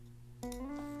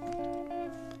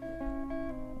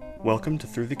Welcome to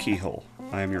Through the Keyhole.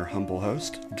 I am your humble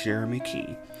host, Jeremy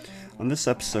Key. On this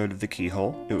episode of The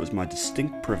Keyhole, it was my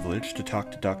distinct privilege to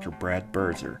talk to Dr. Brad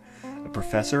Birzer, a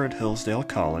professor at Hillsdale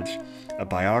College, a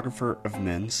biographer of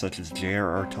men such as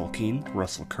J.R.R. Tolkien,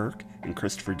 Russell Kirk, and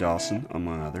Christopher Dawson,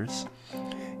 among others.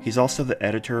 He's also the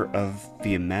editor of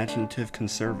The Imaginative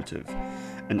Conservative,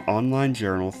 an online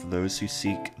journal for those who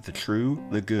seek the true,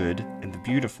 the good, and the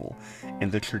beautiful in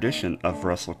the tradition of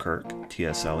Russell Kirk,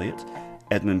 T.S. Eliot,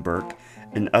 Edmund Burke,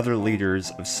 and other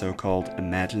leaders of so-called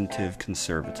imaginative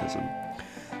conservatism.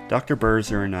 Dr.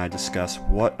 Birzer and I discuss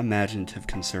what imaginative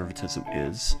conservatism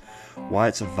is, why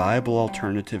it's a viable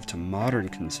alternative to modern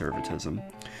conservatism,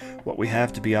 what we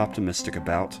have to be optimistic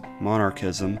about,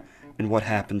 monarchism, and what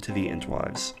happened to the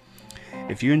Entwives.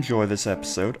 If you enjoy this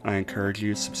episode, I encourage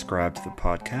you to subscribe to the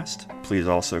podcast. Please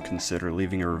also consider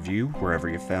leaving a review wherever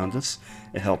you found us.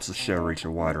 It helps the show reach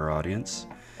a wider audience.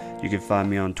 You can find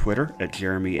me on Twitter at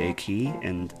Jeremy A. Key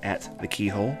and at The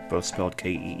Keyhole, both spelled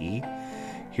K-E-E.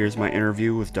 Here's my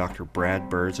interview with Dr.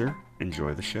 Brad Birzer.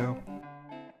 Enjoy the show.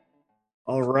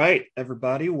 All right,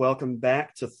 everybody, welcome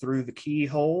back to Through the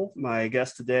Keyhole. My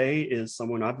guest today is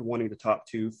someone I've been wanting to talk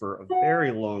to for a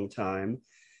very long time.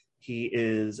 He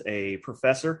is a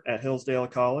professor at Hillsdale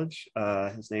College.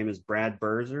 His name is Brad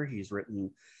Birzer. He's written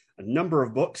a number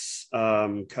of books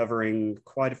covering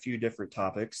quite a few different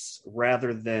topics.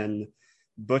 Rather than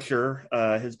butcher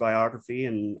his biography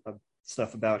and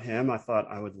stuff about him, I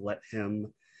thought I would let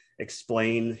him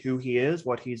explain who he is,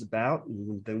 what he's about,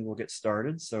 and then we'll get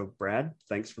started. So, Brad,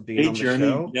 thanks for being on the Jeremy.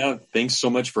 show. Yeah, thanks so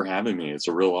much for having me. It's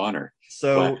a real honor.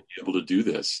 So, glad to be able to do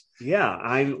this. Yeah,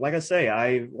 like we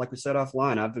said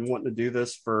offline, I've been wanting to do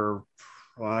this for,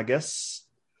 well, I guess,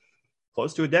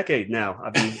 close to a decade now.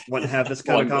 I've been wanting to have this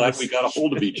kind of conversation. I'm glad we got a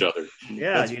hold of each other.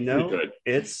 Yeah,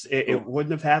 it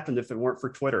wouldn't have happened if it weren't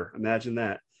for Twitter. Imagine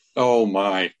that. Oh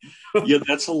my. Yeah,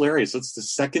 that's hilarious. That's the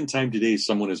second time today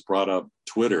someone has brought up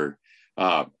Twitter.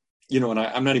 And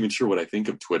I'm not even sure what I think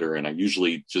of Twitter, and I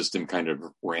usually just am kind of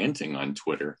ranting on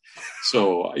Twitter.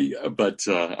 So,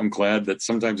 I'm glad that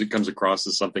sometimes it comes across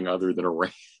as something other than a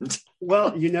rant.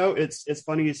 Well, it's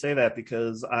funny you say that,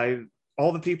 because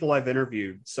all the people I've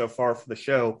interviewed so far for the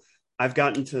show, I've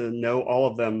gotten to know all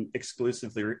of them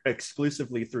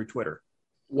exclusively through Twitter.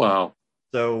 Wow.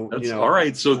 So, all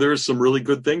right. So there's some really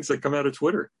good things that come out of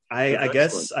Twitter. I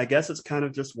guess it's kind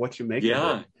of just what you make of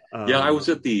it. I was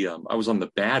I was on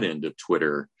the bad end of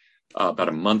Twitter about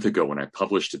a month ago when I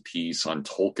published a piece on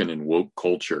Tolkien and woke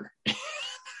culture.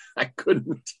 I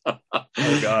couldn't. Oh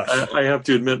gosh! I have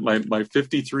to admit, my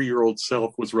 53-year-old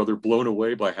self was rather blown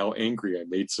away by how angry I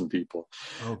made some people.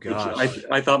 Oh gosh!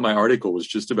 I thought my article was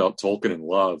just about Tolkien and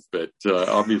love, but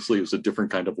obviously it was a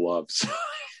different kind of love. So.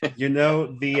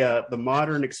 The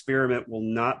modern experiment will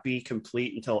not be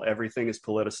complete until everything is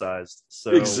politicized.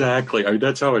 So exactly,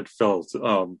 that's how it felt.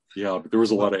 But there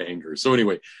was a lot of anger. So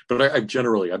anyway, but I've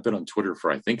been on Twitter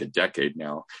for I think a decade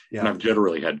now, and I've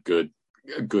generally had good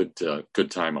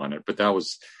time on it. But that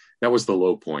was the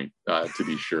low point, to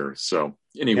be sure. So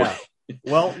anyway. Yeah.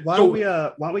 Well, why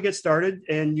don't we get started,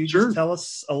 and you just tell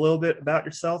us a little bit about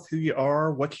yourself, who you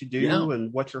are, what you do,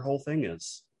 and what your whole thing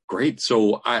is. Great.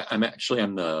 So I'm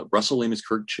the Russell Amos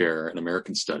Kirk Chair in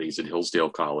American Studies at Hillsdale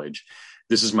College.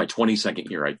 This is my 22nd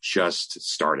year. I just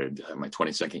started my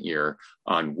 22nd year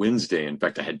on Wednesday. In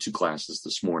fact, I had 2 classes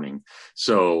this morning.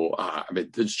 So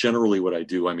that's generally what I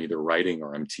do. I'm either writing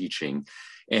or I'm teaching.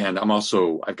 And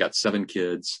I've got 7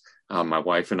 kids. My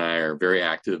wife and I are very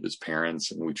active as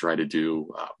parents, and we try to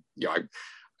do,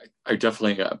 I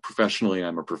definitely, professionally,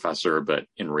 I'm a professor, but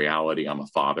in reality, I'm a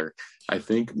father, I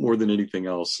think, more than anything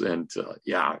else. And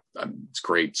it's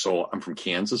great. So I'm from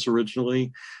Kansas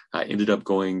originally. I ended up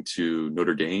going to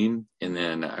Notre Dame, and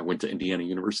then I went to Indiana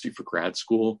University for grad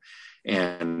school.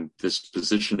 And this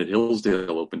position at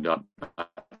Hillsdale opened up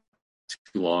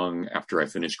too long after I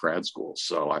finished grad school.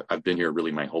 So I've been here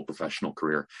really my whole professional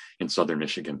career in Southern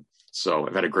Michigan. So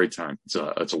I've had a great time.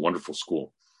 It's a wonderful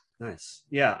school. Nice.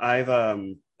 Yeah,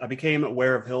 I became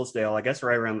aware of Hillsdale, I guess,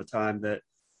 right around the time that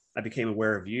I became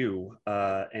aware of you,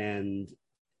 and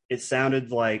it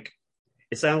sounded like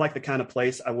the kind of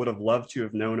place I would have loved to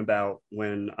have known about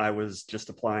when I was just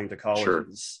applying to colleges.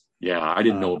 Sure. Yeah, I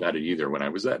didn't know about it either when I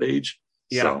was that age.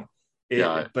 Yeah,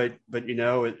 so, but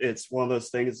it's one of those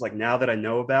things. Like, now that I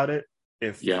know about it,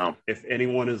 if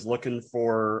anyone is looking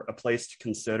for a place to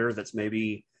consider that's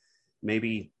maybe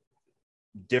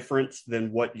different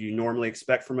than what you normally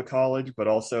expect from a college, but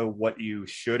also what you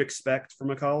should expect from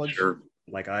a college. Sure.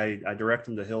 Like, I direct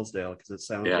them to Hillsdale because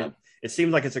it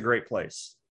seemed like it's a great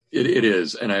place. It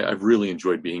is. And I've really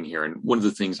enjoyed being here. And one of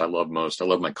the things I love most, I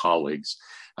love my colleagues,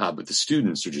 but the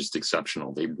students are just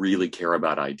exceptional. They really care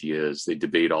about ideas. They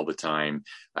debate all the time.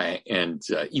 And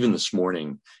even this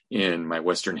morning in my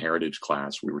Western Heritage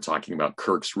class, we were talking about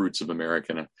Kirk's Roots of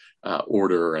American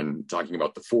Order and talking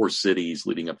about the four cities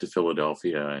leading up to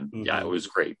Philadelphia. And yeah, it was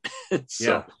great.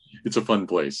 So it's a fun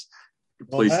place,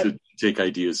 to take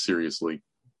ideas seriously.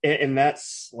 And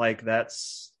that's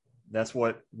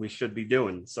what we should be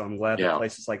doing. So I'm glad that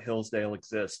places like Hillsdale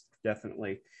exist,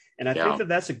 definitely. And I think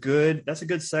that's a good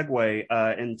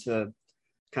segue into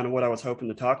kind of what I was hoping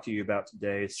to talk to you about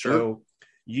today. Sure. So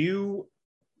you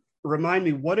remind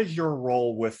me, what is your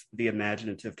role with the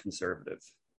Imaginative Conservative?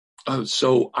 Oh,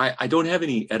 so I don't have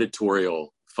any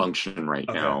editorial function right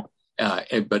now.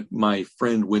 But my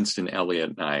friend Winston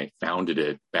Elliott and I founded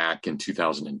it back in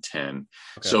 2010.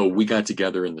 Okay. So we got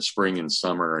together in the spring and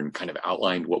summer and kind of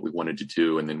outlined what we wanted to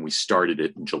do. And then we started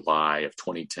it in July of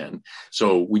 2010.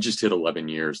 So we just hit 11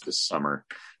 years this summer.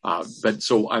 But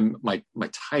so my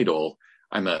title,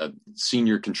 I'm a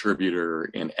senior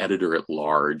contributor and editor at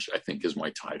large, I think is my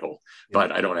title, but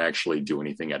I don't actually do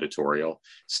anything editorial.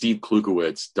 Steve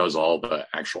Klukowitz does all the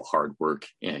actual hard work,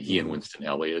 and he and Winston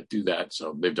Elliott do that.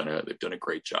 So they've done a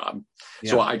great job.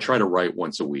 So I try to write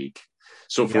once a week.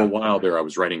 So for a while there, I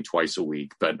was writing twice a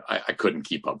week, but I couldn't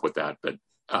keep up with that. But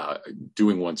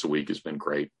doing once a week has been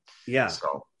great. Yeah.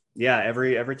 So. Yeah,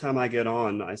 every time I get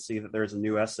on, I see that there's a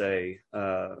new essay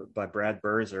by Brad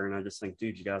Birzer, and I just think,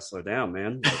 dude, you gotta slow down,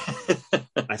 man.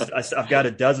 I've got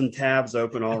a dozen tabs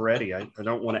open already. I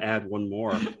don't want to add one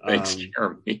more. Thanks,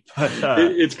 Jeremy.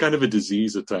 It's kind of a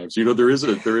disease at times. There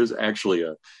is actually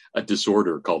a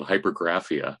disorder called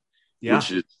hypergraphia,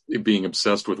 which is being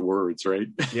obsessed with words, right?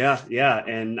 Yeah,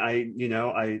 and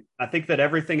I think that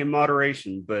everything in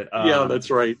moderation, but that's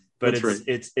right. But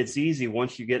it's easy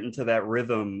once you get into that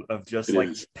rhythm of just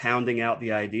pounding out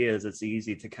the ideas. It's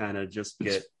easy to kind of just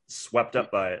get swept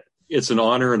up by it. It's an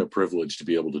honor and a privilege to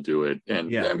be able to do it.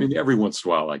 And I mean, every once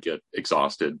in a while I get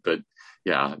exhausted, but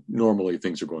normally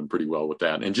things are going pretty well with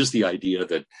that. And just the idea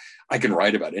that I can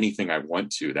write about anything I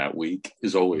want to that week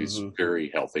is always very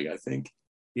healthy, I think.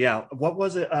 Yeah. What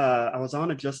was it? I was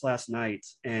on it just last night,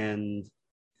 and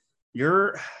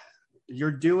you're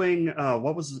doing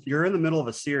you're in the middle of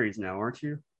a series now, aren't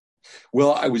you?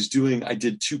 Well, I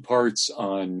did two parts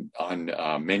on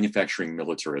manufacturing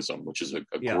militarism, which is a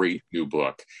great new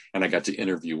book. And I got to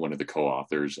interview one of the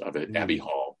co-authors of it, Abby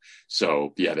Hall.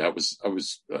 So I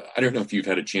don't know if you've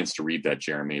had a chance to read that,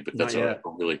 Jeremy, but that's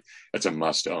that's a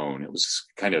must own. It was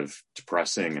kind of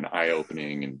depressing and eye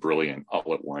opening and brilliant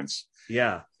all at once.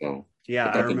 Yeah. So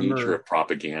I remember the nature of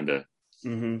propaganda. I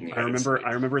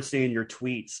remember seeing your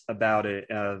tweets about it.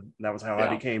 That was how I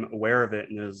became aware of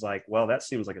it. And it was like, well, that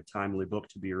seems like a timely book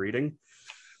to be reading.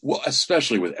 Well,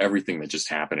 especially with everything that just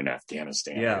happened in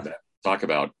Afghanistan. Yeah. Talk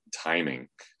about timing.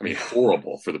 I mean,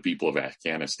 horrible for the people of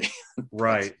Afghanistan.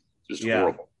 Right. Just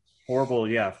horrible. Horrible.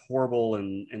 Yeah. Horrible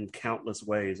in countless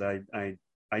ways. I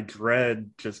dread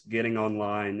just getting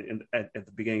online at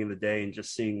the beginning of the day and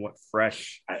just seeing what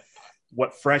fresh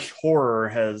horror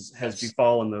has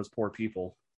befallen those poor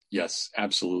people. Yes,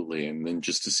 absolutely. And then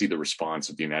just to see the response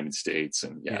of the United States,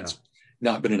 and it's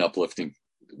not been an uplifting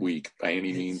week by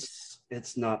any means.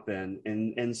 It's not been.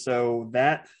 And so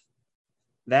that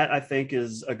I think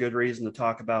is a good reason to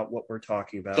talk about what we're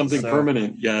talking about. Something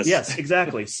permanent. Yes. Yes,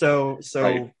 exactly. So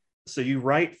you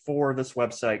write for this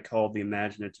website called The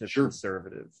Imaginative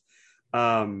Conservative.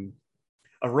 A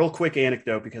real quick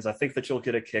anecdote, because I think that you'll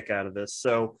get a kick out of this.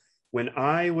 So when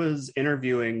I was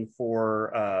interviewing for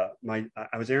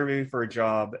a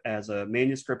job as a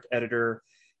manuscript editor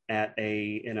at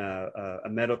a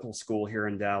medical school here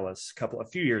in Dallas a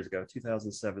few years ago,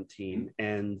 2017,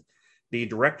 and the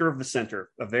director of the center,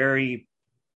 a very,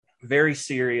 very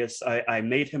serious. I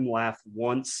made him laugh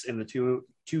once in the two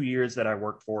years that I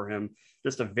worked for him.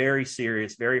 Just a very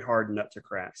serious, very hard nut to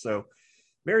crack. So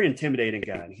very intimidating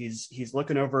guy. He's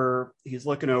looking over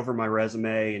my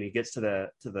resume, and he gets to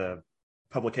the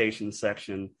publication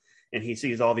section, and he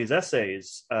sees all these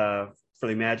essays for the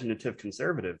Imaginative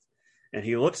Conservative, and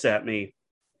he looks at me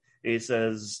and he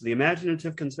says, "The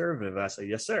Imaginative Conservative." I say,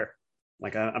 "Yes, sir."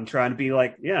 Like I'm trying to be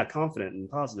confident and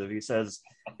positive. He says,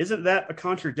 "Isn't that a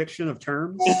contradiction of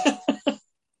terms?"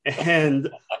 And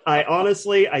I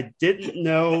honestly, I didn't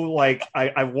know,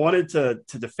 I wanted to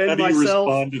defend myself. How do you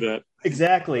respond to that?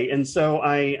 Exactly. And so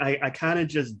I kind of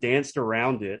just danced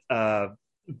around it.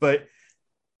 But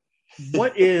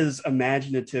what is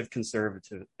imaginative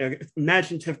conservatism?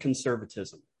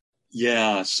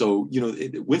 Yeah. So,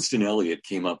 Winston Elliott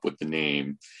came up with the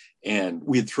name, And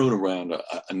we had thrown around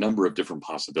a number of different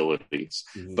possibilities,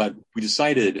 Mm-hmm. but we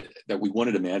decided that we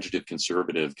wanted imaginative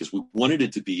conservative because we wanted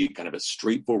it to be kind of a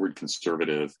straightforward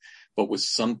conservative, but with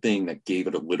something that gave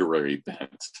it a literary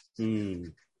bent.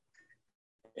 Mm.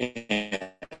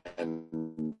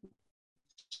 And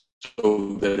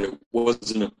so that it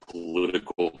wasn't a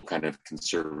political kind of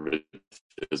conservatism,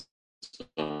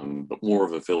 but more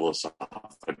of a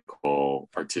philosophical,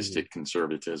 artistic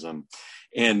conservatism.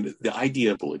 And the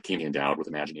idea of it came endowed with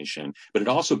imagination, but it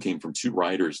also came from two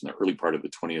writers in the early part of the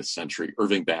 20th century,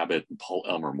 Irving Babbitt and Paul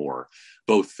Elmer Moore.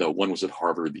 Both, one was at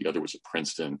Harvard, the other was at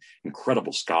Princeton,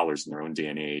 incredible scholars in their own day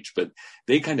and age, but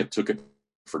they kind of took it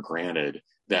for granted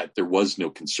that there was no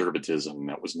conservatism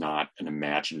that was not an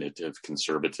imaginative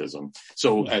conservatism.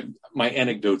 So my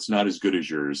anecdote's not as good as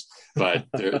yours, but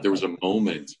there was a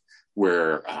moment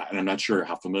where, and I'm not sure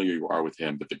how familiar you are with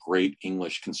him, but the great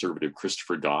English conservative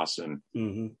Christopher Dawson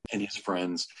and his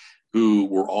friends, who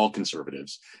were all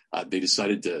conservatives, they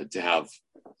decided to have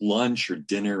lunch or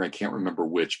dinner, I can't remember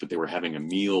which, but they were having a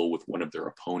meal with one of their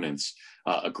opponents,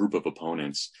 a group of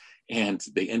opponents. And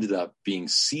they ended up being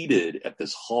seated at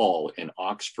this hall in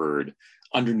Oxford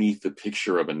underneath the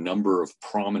picture of a number of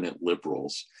prominent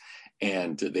liberals.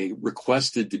 And they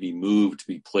requested to be moved to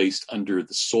be placed under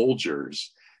the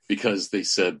soldiers because they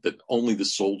said that only the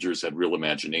soldiers had real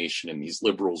imagination and these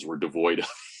liberals were devoid of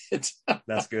it.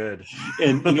 That's good.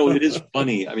 And, you know, it is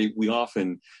funny. I mean, we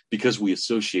often, because we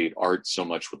associate art so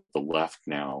much with the left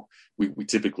now, we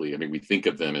typically, I mean, we think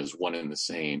of them as one and the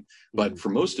same. But for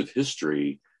most of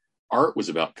history, art was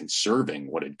about conserving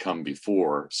what had come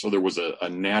before. So there was a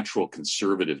natural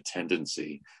conservative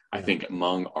tendency, I think,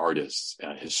 among artists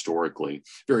historically,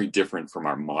 very different from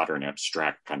our modern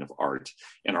abstract kind of art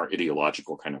and our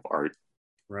ideological kind of art.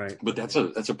 Right. But that's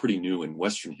a pretty new, in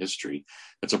Western history,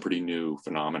 that's a pretty new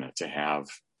phenomena to have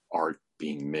art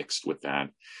being mixed with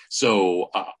that. So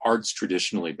art's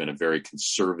traditionally been a very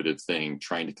conservative thing,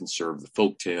 trying to conserve the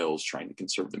folk tales, trying to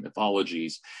conserve the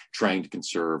mythologies, trying to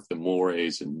conserve the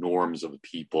mores and norms of the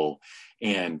people.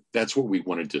 And that's what we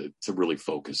wanted to really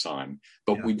focus on.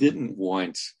 But we didn't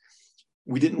want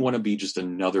to be just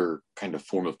another kind of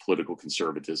form of political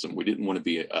conservatism. We didn't want to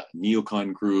be a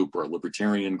neocon group or a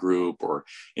libertarian group or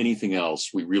anything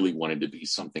else. We really wanted to be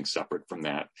something separate from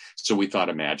that. So we thought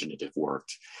imaginative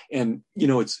worked. And, you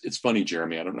know, it's funny,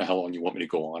 Jeremy, I don't know how long you want me to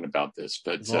go on about this,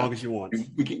 but as long as you want.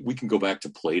 We can go back to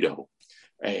Plato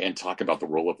and talk about the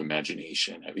role of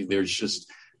imagination. I mean, there's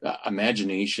just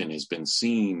imagination has been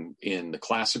seen in the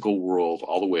classical world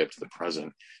all the way up to the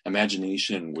present.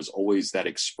 Imagination was always that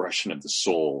expression of the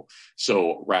soul.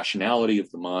 So rationality of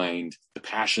the mind, the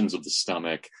passions of the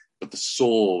stomach, but the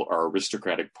soul, our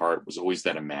aristocratic part, was always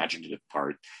that imaginative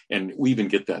part. And we even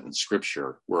get that in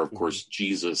scripture, where, of course,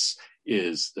 Jesus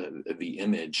is the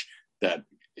image that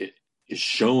is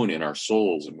shown in our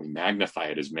souls, and we magnify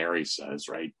it, as Mary says,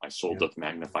 right? My soul doth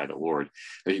magnify the Lord.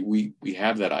 We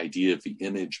have that idea of the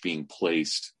image being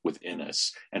placed within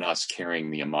us and us carrying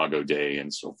the Imago Dei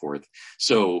and so forth.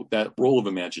 So that role of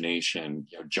imagination,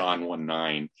 you know, John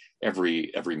 1:9,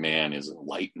 every man is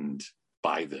enlightened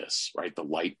by this, right? The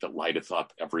light that lighteth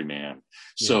up every man.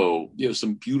 So, you know,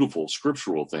 some beautiful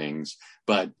scriptural things,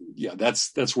 but yeah,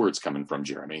 that's where it's coming from,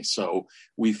 Jeremy. So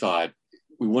we thought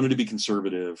we wanted to be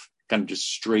conservative, kind of just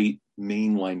straight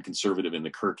mainline conservative in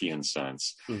the Kirkian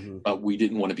sense. But we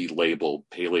didn't want to be labeled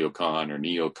paleocon or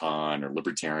neocon or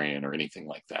libertarian or anything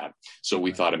like that. So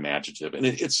we thought imaginative, and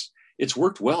it's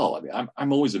worked well. I mean,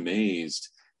 I'm always amazed.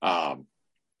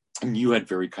 And you had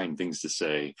very kind things to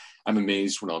say. I'm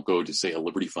amazed when I'll go to, say, a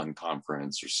Liberty Fund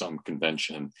conference or some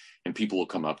convention, and people will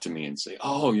come up to me and say,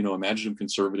 oh, you know, imaginative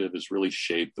conservative has really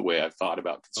shaped the way I've thought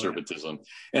about conservatism.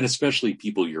 And especially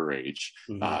people your age.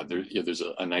 There's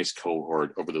a nice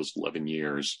cohort over those 11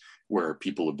 years where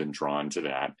people have been drawn to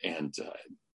that, and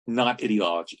not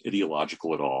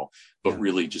ideological at all, but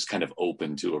really just kind of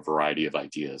open to a variety of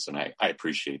ideas. And I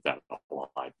appreciate that a lot.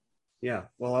 Yeah,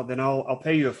 well, then I'll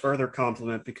pay you a further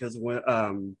compliment, because when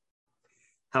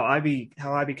how I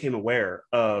became aware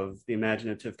of the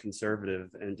imaginative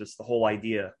conservative and just the whole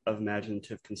idea of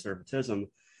imaginative conservatism,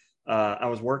 I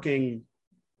was working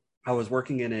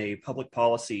in a public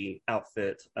policy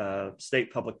outfit,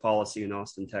 state public policy in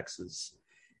Austin, Texas,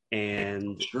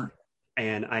 and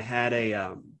I had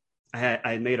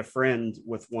I made a friend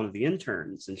with one of the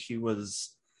interns, and she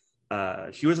was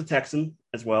a Texan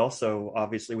as well, so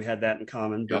obviously we had that in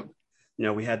common. But you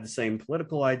know, we had the same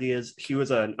political ideas. She was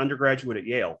an undergraduate at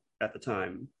Yale at the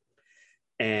time,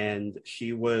 and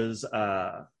she was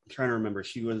I'm trying to remember.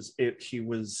 She was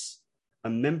a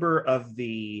member of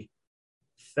the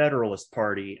Federalist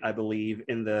Party, I believe,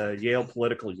 in the Yale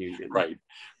Political Union. Right.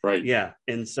 Yeah.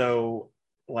 And so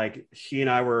like she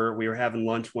and we were having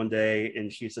lunch one day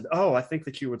and she said, "Oh, I think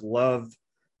that you would love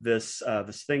this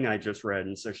thing I just read."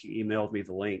 And so she emailed me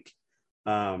the link.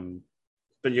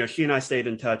 But she and I stayed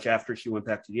in touch after she went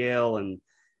back to Yale,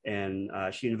 and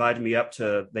she invited me up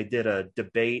to. They did a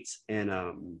debate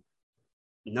in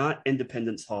not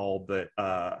Independence Hall, but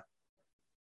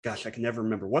gosh, I can never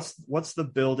remember what's the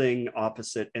building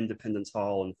opposite Independence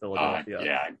Hall in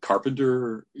Philadelphia.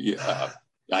 Carpenter.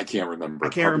 I can't remember. I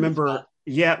can't remember.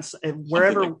 Yes,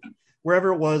 wherever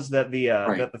it was that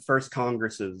that the first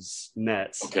Congresses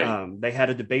met. Okay. They had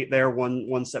a debate there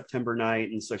one September night,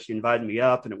 and so she invited me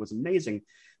up, and it was amazing.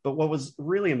 But what was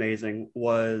really amazing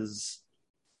was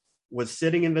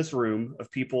sitting in this room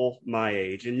of people my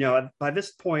age, and by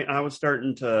this point, I was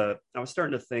starting to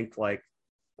think like,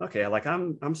 okay, like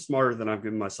I'm smarter than I've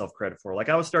given myself credit for. Like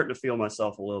I was starting to feel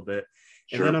myself a little bit,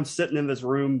 and then I'm sitting in this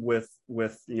room with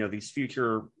these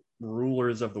future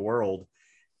rulers of the world,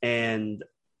 and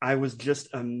I was just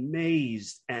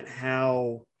amazed at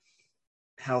how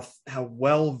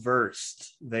well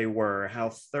versed they were, how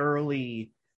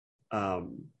thoroughly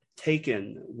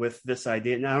taken with this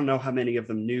idea. And I don't know how many of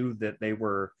them knew that they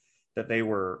were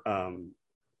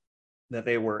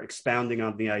expounding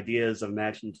on the ideas of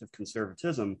imaginative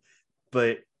conservatism,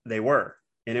 but they were,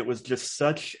 and it was just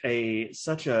such an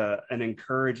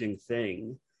encouraging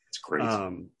thing. It's great.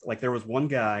 Like there was one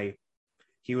guy,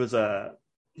 he was an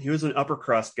upper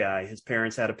crust guy. His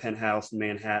parents had a penthouse in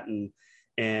Manhattan,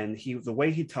 and the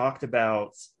way he talked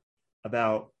about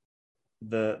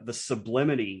the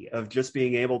sublimity of just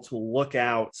being able to look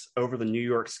out over the New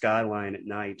York skyline at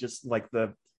night, just like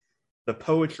the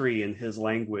poetry in his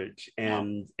language,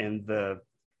 and the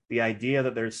idea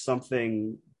that there's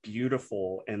something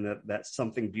beautiful, and that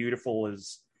something beautiful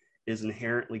is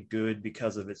inherently good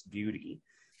because of its beauty.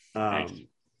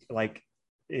 Like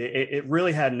it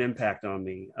really had an impact on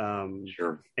me.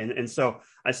 Sure. And so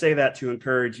I say that to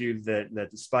encourage you that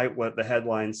despite what the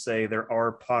headlines say, there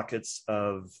are pockets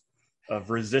of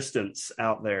resistance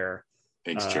out there.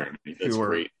 Thanks, Jeremy. That's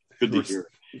great. Good to hear.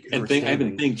 And I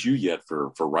haven't thanked you yet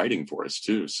for writing for us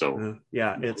too. So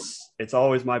it's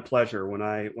always my pleasure when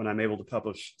I'm able to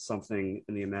publish something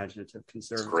in the imaginative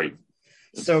conservative.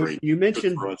 That's great. So you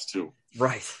mentioned for us too.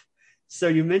 Right. So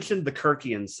you mentioned the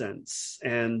Kirkian sense,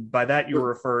 and by that you were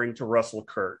referring to Russell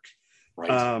Kirk.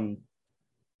 Right.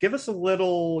 Give us a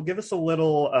little,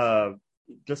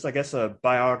 just I guess a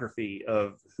biography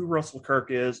of who Russell Kirk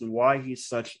is and why he's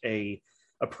such a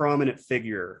prominent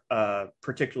figure,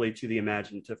 particularly to the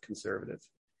imaginative conservative.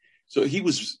 So he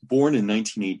was born in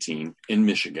 1918 in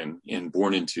Michigan and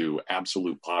born into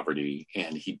absolute poverty.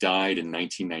 And he died in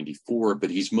 1994, but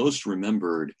he's most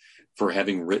remembered for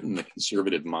having written The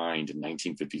Conservative Mind in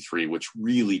 1953, which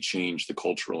really changed the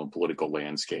cultural and political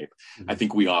landscape. Mm-hmm. I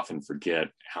think we often forget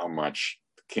how much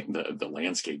the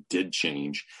landscape did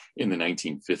change in the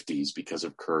 1950s because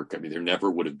of Kirk. I mean, there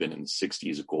never would have been in the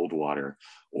 60s a Goldwater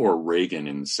or Reagan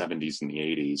in the 70s and the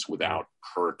 80s without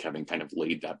Kirk having kind of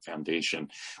laid that foundation,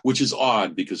 which is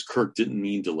odd because Kirk didn't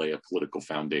mean to lay a political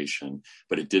foundation,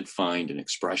 but it did find an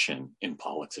expression in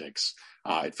politics.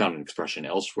 It found an expression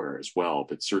elsewhere as well,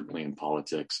 but certainly in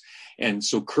politics. And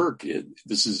so Kirk,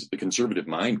 The Conservative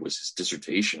Mind was his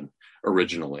dissertation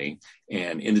originally,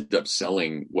 and ended up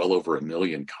selling well over 1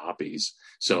 million copies.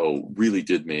 So really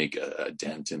did make a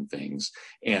dent in things,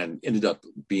 and ended up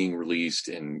being released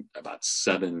in about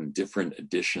 7 different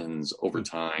editions over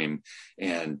time,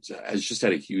 and has just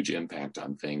had a huge impact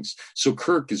on things. So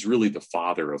Kirk is really the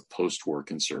father of post-war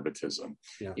conservatism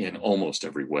in almost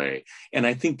every way. And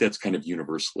I think that's kind of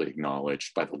universally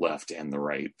acknowledged by the left and the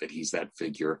right, that he's that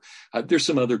figure. There's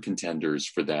some other contenders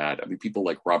for that. I mean, people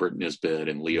like Robert Nisbet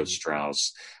and Leo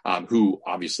Strauss, who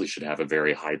obviously should have a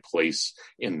very high place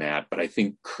in that. But I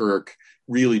think Kirk,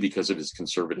 really because of his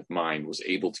conservative mind, was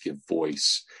able to give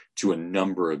voice to a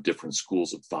number of different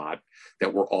schools of thought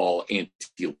that were all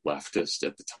anti-leftist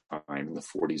at the time in the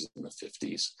 40s and the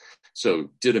 50s. So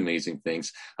did amazing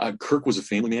things. Kirk was a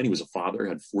family man. He was a father,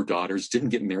 had 4 daughters, didn't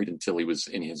get married until he was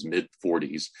in his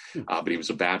mid-40s, but he was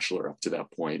a bachelor up to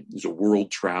that point. He was a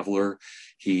world traveler.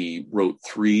 He wrote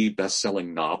 3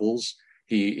 best-selling novels.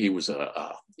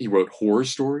 He wrote horror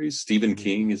stories. Stephen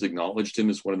King has acknowledged him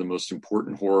as one of the most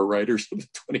important horror writers of the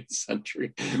 20th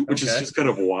century, which is just kind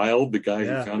of wild. The guy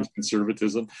who found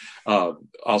conservatism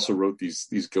also wrote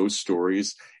these ghost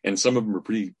stories, and some of them are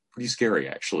pretty scary,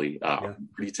 actually,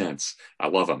 pretty tense. I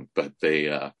love them, but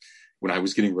when I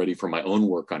was getting ready for my own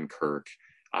work on Kirk,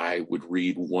 I would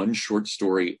read one short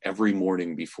story every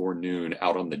morning before noon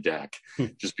out on the deck,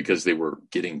 just because they were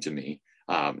getting to me.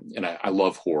 And I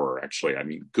love horror, actually. I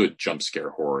mean, good jump scare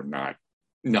horror, not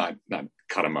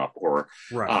cut 'em up horror,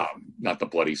 Right. not the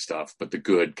bloody stuff, but the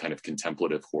good kind of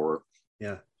contemplative horror.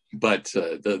 Yeah. But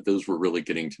those were really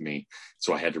getting to me,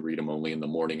 so I had to read them only in the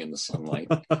morning in the sunlight.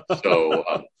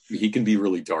 So he can be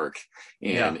really dark,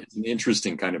 and Yeah. it's an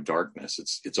interesting kind of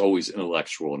darkness. It's always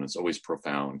intellectual and it's always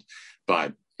profound.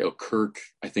 But Kirk,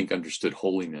 I think, understood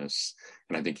holiness,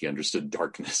 and I think he understood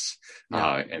darkness.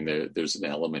 Yeah. And there's an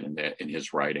element in that in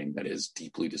his writing that is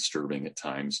deeply disturbing at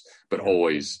times, but Yeah.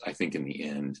 always, I think, in the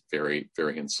end, very,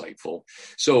 very insightful.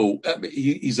 So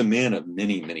he's a man of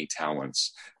many, many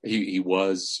talents. He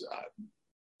was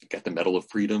got the Medal of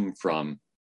Freedom from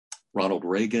Ronald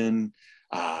Reagan.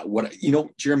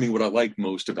 Jeremy, what I like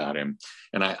most about him,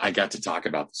 and I got to talk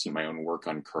about this in my own work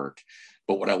on Kirk,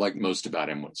 but what I liked most about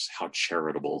him was how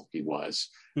charitable he was.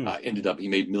 He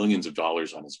made millions of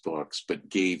dollars on his books, but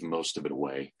gave most of it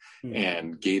away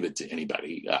and gave it to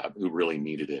anybody who really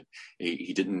needed it.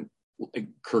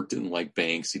 Kirk didn't like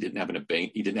banks. He didn't have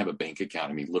a bank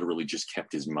account. I mean, literally just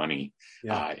kept his money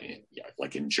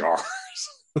like in jars.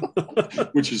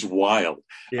 Which is wild.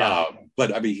 Yeah.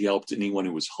 But I mean, he helped anyone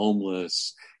who was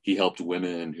homeless. He helped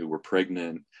women who were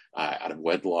pregnant, out of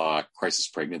wedlock, crisis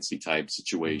pregnancy type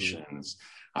situations.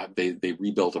 They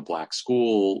rebuilt a black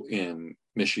school in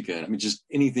Michigan. I mean, just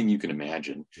anything you can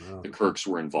imagine. Wow. The Kirks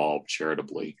were involved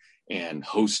charitably and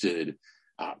hosted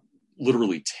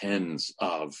literally tens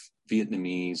of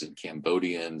Vietnamese and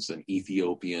Cambodians and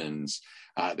Ethiopians.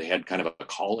 They had kind of a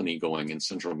colony going in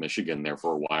central Michigan there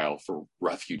for a while for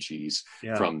refugees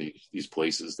from these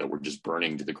places that were just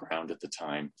burning to the ground at the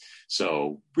time.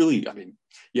 So really, I mean,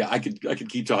 I could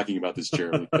keep talking about this,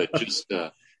 Jeremy, but just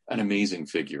an amazing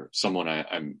figure, someone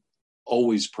I'm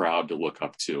always proud to look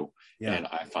up to, and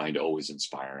I find always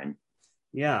inspiring.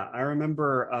 Yeah, I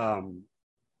remember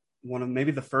one of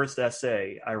maybe the first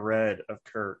essay I read of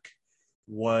Kirk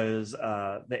was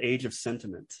The Age of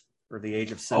Sentiment, or The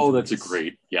Age of Sentiment. Oh, that's a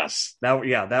great, yes.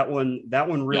 That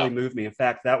one really moved me. In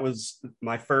fact, that was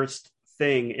my first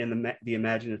thing in the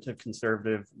Imaginative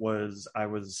Conservative. I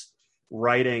was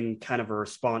writing kind of a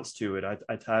response to it.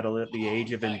 I titled it The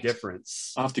Age of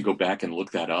Indifference. I'll have to go back and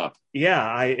look that up.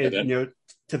 Yeah,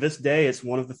 to this day, it's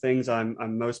one of the things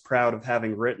I'm most proud of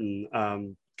having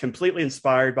written. Completely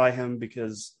inspired by him,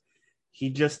 because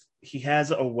he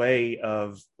has a way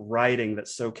of writing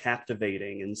that's so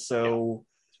captivating and so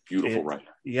beautiful writer.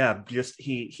 Yeah, just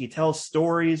he tells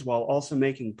stories while also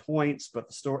making points, but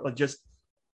the story just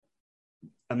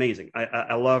amazing.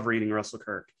 I love reading Russell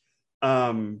Kirk.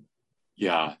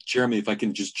 Jeremy, if I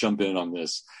can just jump in on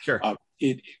this. Sure.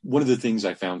 One of the things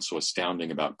I found so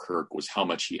astounding about Kirk was how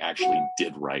much he actually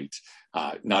did write,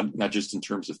 not just in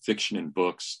terms of fiction and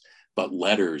books, but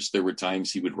letters. There were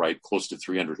times he would write close to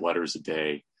 300 letters a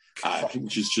day,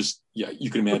 which is just, you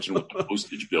can imagine what the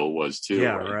postage bill was too.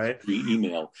 Yeah, right.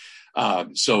 Email.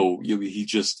 So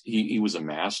he was a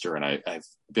master, and I've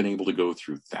been able to go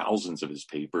through thousands of his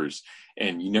papers,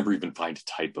 and you never even find a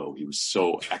typo. He was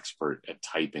so expert at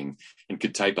typing and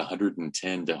could type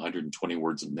 110 to 120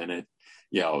 words a minute.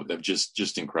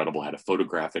 Just incredible. Had a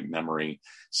photographic memory.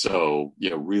 So,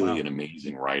 really an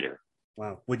amazing writer.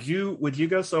 Wow. Would you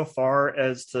go so far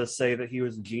as to say that he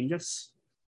was a genius?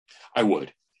 I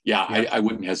would. I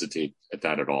wouldn't hesitate at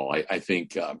that at all. I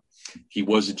think he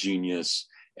was a genius.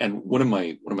 And one of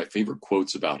my favorite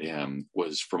quotes about him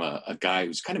was from a guy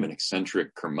who's kind of an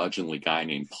eccentric, curmudgeonly guy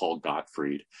named Paul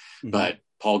Gottfried. Mm-hmm. But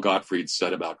Paul Gottfried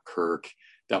said about Kirk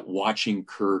that watching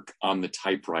Kirk on the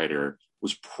typewriter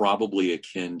was probably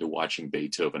akin to watching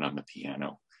Beethoven on the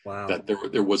piano. Wow. That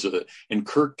there was and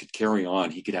Kirk could carry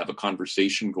on. He could have a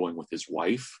conversation going with his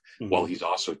wife while he's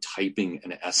also typing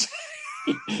an essay.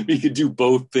 He could do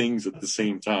both things at the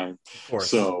same time. Of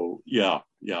course. So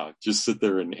just sit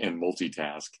there and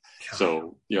multitask. God.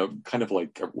 So, kind of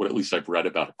like what at least I've read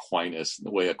about Aquinas, and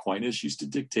the way Aquinas used to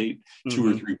dictate 2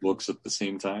 or 3 books at the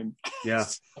same time. Yeah.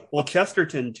 Well,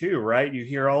 Chesterton too, right? You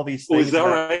hear all these things. Is that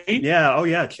right? Yeah. Oh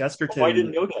yeah. Chesterton. Oh, I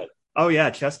didn't know that. Oh yeah,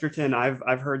 Chesterton.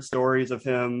 I've heard stories of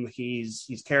him.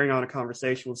 He's carrying on a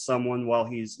conversation with someone while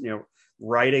he's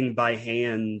writing by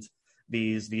hand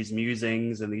these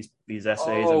musings and these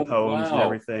essays and poems and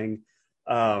everything.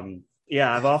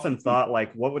 I've often thought,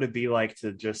 like, what would it be like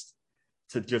to just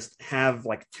have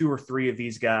like 2 or 3 of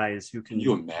these guys who can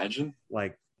you imagine?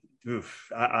 Like,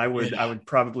 I would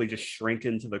probably just shrink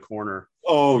into the corner.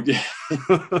 Oh yeah.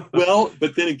 Well,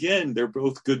 but then again, they're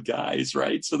both good guys,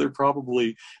 right? So they'd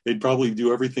probably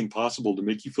do everything possible to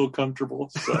make you feel comfortable.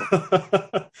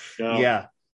 So yeah.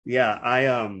 Yeah, I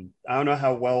don't know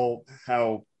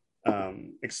how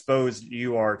exposed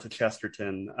you are to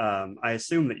Chesterton. I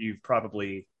assume that you've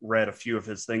probably read a few of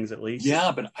his things at least.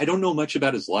 Yeah, but I don't know much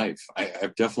about his life.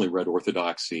 I've definitely read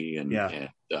Orthodoxy Yeah.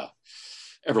 and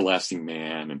Everlasting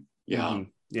Man, and yeah,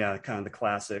 Yeah, kind of the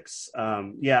classics.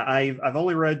 Yeah, I've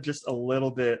only read just a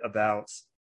little bit about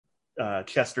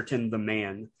Chesterton the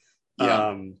man.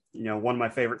 yeah, One of my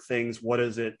favorite things. What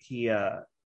is it?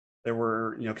 There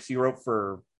were, because he wrote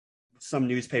for some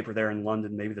newspaper there in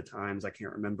London, maybe the Times, I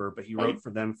can't remember, but he right, wrote for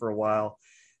them for a while,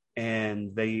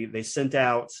 and they sent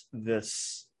out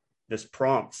this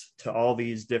prompt to all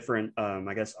these different,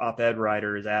 I guess, op-ed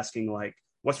writers asking like,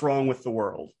 what's wrong with the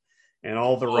world, and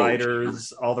oh, sure,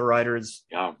 all the writers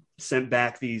yeah, sent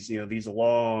back these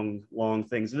long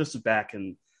things. And this is back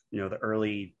in the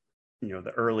early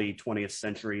 20th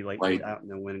century, late. right. I don't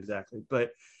know when exactly, but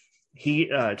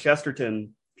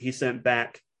Chesterton, he sent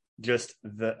back just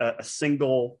a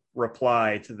single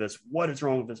reply to this: what is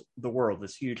wrong with the world,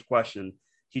 this huge question.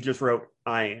 He just wrote,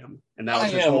 I am. And that I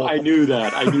was his am. I whole. knew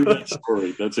that. I knew that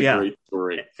story. That's a Yeah. great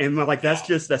story. And like, Yeah,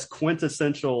 that's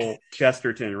quintessential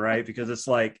Chesterton, right? Because it's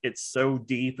like, it's so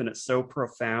deep and it's so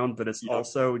profound, but it's yeah.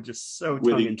 also just so tongue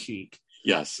in Witty. cheek.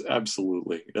 Yes,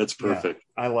 absolutely. That's Yeah. perfect.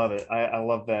 I love it. I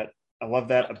love that. I love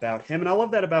that about him. And I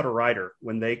love that about a writer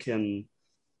when they can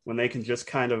just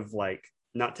kind of like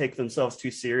not take themselves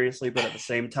too seriously, but at the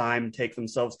same time take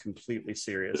themselves completely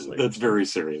seriously. That's very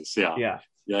serious. Yeah. Yeah,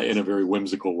 Yeah, in a very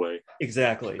whimsical way.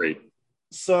 exactly. Great.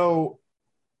 So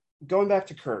going back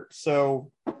to Kirk,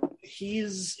 so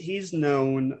he's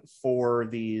known for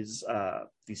these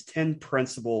 10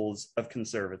 principles of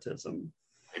conservatism.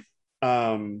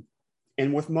 Um,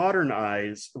 and with modern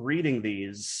eyes, reading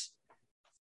these,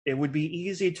 it would be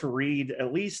easy to read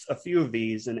at least a few of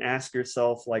these and ask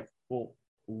yourself, like, well,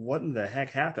 what in the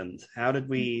heck happened? How did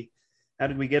we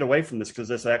get away from this? Because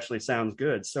this actually sounds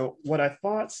good. So what I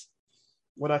thought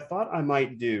I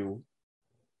might do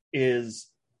is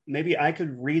maybe I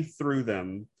could read through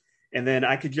them, and then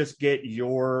I could just get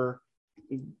you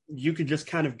could just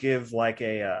kind of give like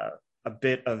a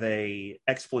bit of a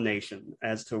explanation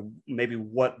as to maybe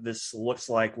what this looks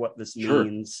like, what this Sure.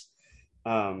 means,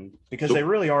 because they So,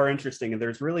 really are interesting, and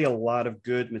there's really a lot of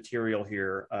good material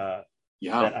here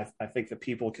yeah. that I think that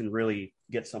people can really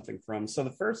get something from. So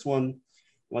the first one,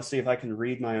 let's see if I can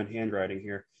read my own handwriting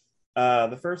here.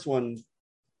 The first one: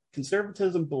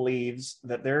 conservatism believes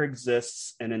that there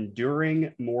exists an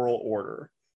enduring moral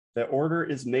order. That order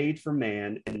is made for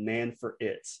man and man for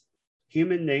it.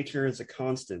 Human nature is a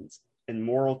constant, and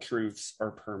moral truths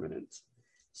are permanent.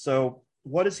 So,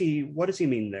 what does he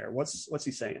mean there? What's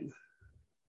he saying?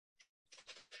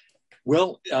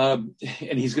 Well, and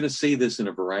he's going to say this in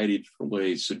a variety of different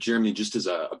ways. So, Jeremy, just as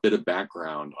a bit of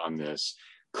background on this,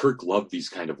 Kirk loved these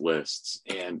kind of lists.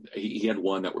 And he had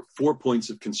one that were 4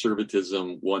 points of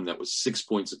conservatism, one that was 6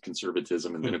 points of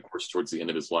conservatism. And then, of course, towards the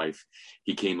end of his life,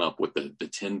 he came up with the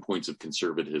 10 points of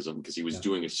conservatism because he was Yeah.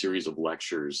 doing a series of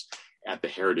lectures at the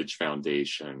Heritage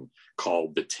Foundation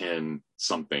called the 10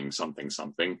 something, something,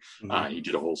 something. Mm-hmm. He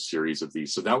did a whole series of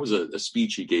these. So that was a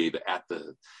speech he gave at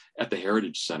the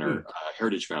Heritage Center,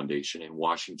 Heritage Foundation in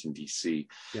Washington, D.C.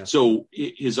 Yeah. So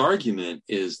his argument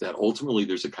is that ultimately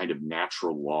there's a kind of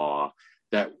natural law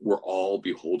that we're all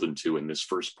beholden to in this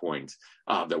first point,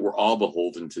 that we're all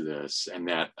beholden to this, and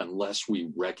that unless we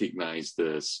recognize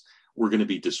this, we're going to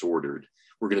be disordered.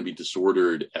 We're going to be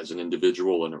disordered as an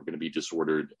individual, and we're going to be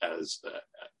disordered as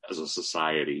a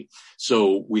society.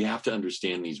 So we have to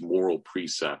understand these moral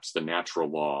precepts, the natural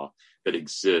law that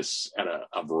exists at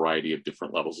a variety of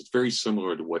different levels. It's very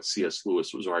similar to what C.S.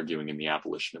 Lewis was arguing in The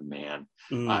Abolition of Man.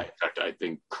 In fact, I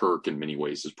think Kirk, in many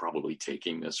ways, is probably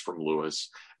taking this from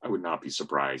Lewis. I would not be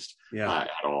surprised Yeah.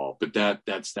 at all. But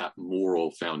that's that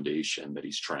moral foundation that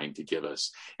he's trying to give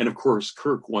us. And of course,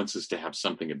 Kirk wants us to have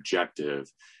something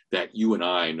objective that you and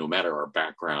I, no matter our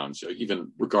backgrounds,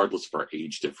 even regardless of our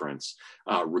age difference,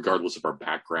 regardless of our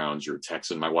backgrounds, you're a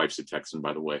Texan, my wife's a Texan,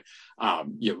 by the way,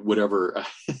 whatever,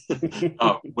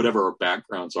 whatever our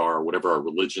backgrounds are, whatever our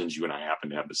religions, you and I happen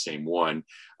to have the same one,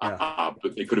 Yeah.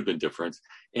 but they could have been different.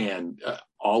 And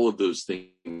all of those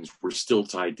things were still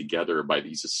tied together by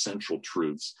these essential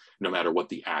truths, no matter what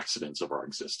the accidents of our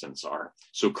existence are.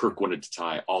 So Kirk wanted to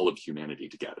tie all of humanity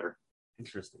together.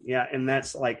 Interesting. Yeah, and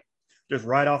that's like just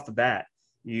right off the bat,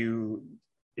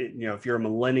 if you're a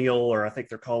millennial, or I think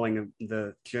they're calling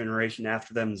the generation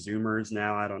after them Zoomers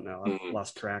now. I don't know. I've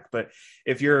lost track. But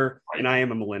if you're, Right. and I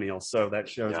am a millennial, so that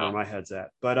shows where my head's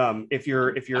at. But if you're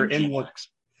I'm in Gen what, X.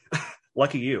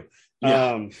 lucky you.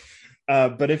 Yeah.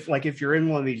 But if you're in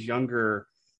one of these younger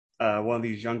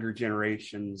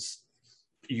generations,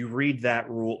 you read that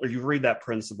rule, or you read that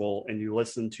principle, and you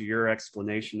listen to your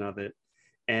explanation of it,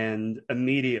 and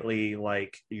immediately,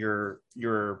 like, you're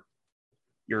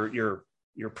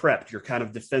prepped, you're kind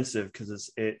of defensive,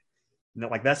 because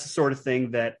like, that's the sort of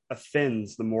thing that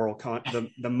offends the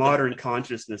the modern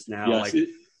consciousness now. Yes, like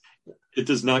it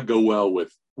does not go well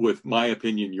with my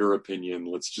opinion, your opinion.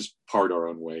 Let's just part our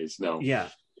own ways. No, yeah,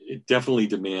 it definitely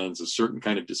demands a certain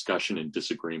kind of discussion and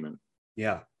disagreement.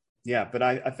 yeah, but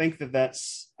I think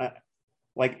that's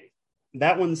like,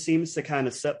 that one seems to kind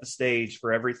of set the stage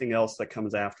for everything else that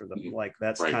comes after them. Like,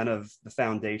 that's right. kind of the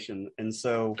foundation. And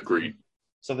so Agreed.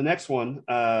 So the next one,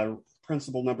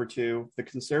 principle number 2, the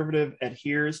conservative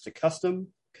adheres to custom,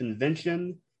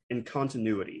 convention, and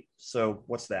continuity. So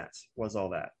what's that? What's all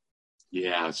that?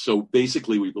 Yeah. So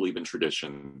basically, we believe in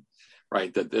tradition,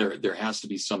 right? That there has to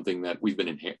be something that we've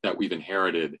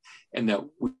inherited, and that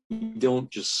we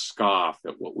don't just scoff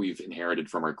at what we've inherited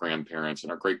from our grandparents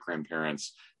and our great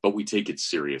grandparents, but we take it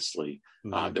seriously.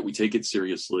 Mm-hmm. That we take it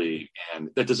seriously, and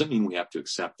that doesn't mean we have to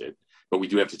accept it. But we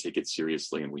do have to take it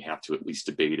seriously, and we have to at least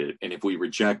debate it. And if we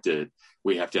reject it,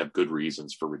 we have to have good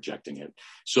reasons for rejecting it.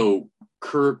 So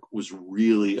Kirk was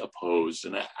really opposed.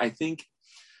 And I think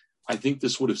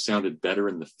this would have sounded better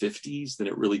in the 50s than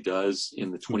it really does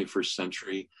in the 21st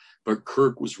century. But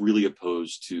Kirk was really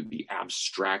opposed to the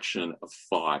abstraction of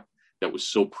thought that was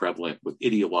so prevalent with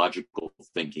ideological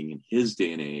thinking in his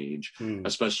day and age,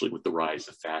 especially with the rise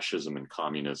of fascism and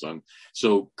communism.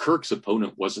 So Kirk's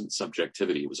opponent wasn't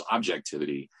subjectivity, it was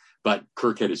objectivity. But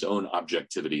Kirk had his own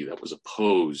objectivity that was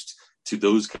opposed to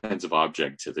those kinds of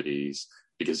objectivities,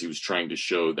 because he was trying to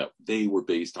show that they were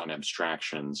based on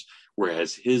abstractions,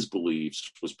 whereas his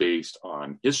beliefs was based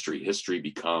on history. History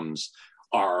becomes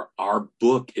our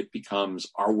book. It becomes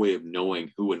our way of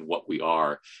knowing who and what we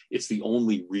are. It's the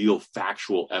only real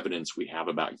factual evidence we have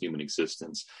about human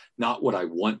existence. Not what I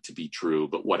want to be true,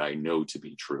 but what I know to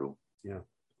be true.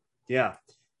 Yeah.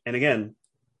 And again,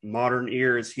 modern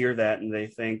ears hear that and they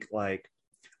think like,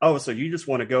 oh, so you just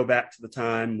want to go back to the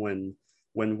time when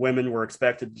women were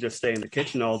expected to just stay in the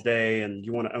kitchen all day, and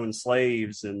you want to own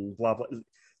slaves and blah blah.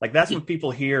 Like, that's what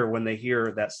people hear when they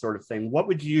hear that sort of thing. What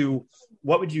would you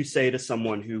say to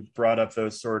someone who brought up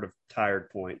those sort of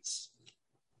tired points?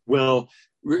 Well,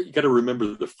 you got to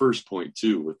remember the first point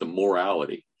too, with the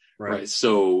morality, right?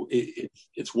 So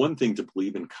it's one thing to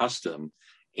believe in custom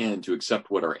and to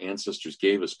accept what our ancestors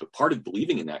gave us, but part of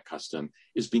believing in that custom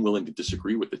is being willing to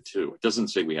disagree with it too. It doesn't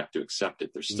say we have to accept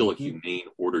it. There's still a humane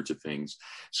order to things.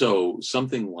 So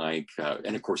something like,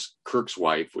 and of course, Kirk's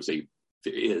wife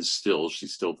she's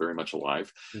still very much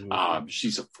alive.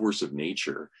 She's a force of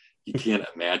nature. You can't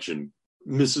imagine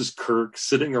Mrs. Kirk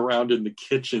sitting around in the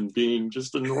kitchen being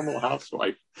just a normal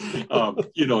housewife.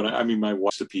 I mean, my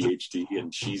wife's a PhD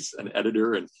and she's an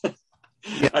editor, and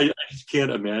I just can't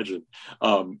imagine.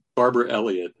 Barbara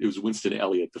Elliott, it was Winston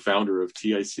Elliott, the founder of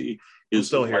TIC, is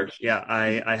still here. Yeah,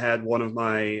 I had one of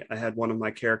my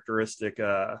characteristic.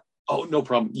 Oh, no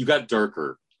problem. You got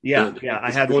darker. Yeah.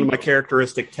 I had one of my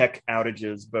characteristic tech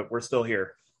outages, but we're still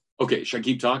here. Okay, should I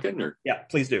keep talking? Or yeah,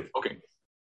 please do. Okay.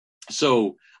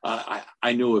 So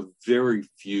I know of very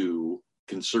few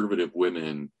conservative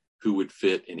women who would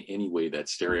fit in any way that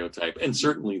stereotype. And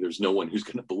certainly there's no one who's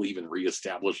going to believe in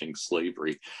reestablishing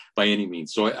slavery by any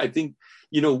means. So I think,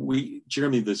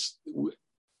 Jeremy,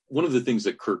 one of the things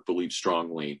that Kirk believed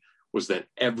strongly was that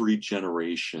every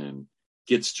generation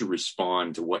gets to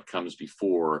respond to what comes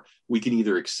before. We can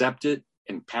either accept it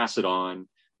and pass it on,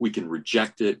 we can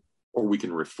reject it, or we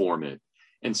can reform it.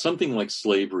 And something like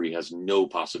slavery has no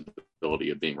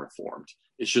possibility of being reformed.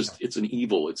 It's an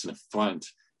evil, it's an affront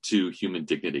to human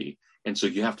dignity. And so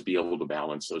you have to be able to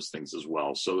balance those things as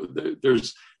well. So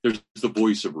there's the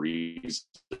voice of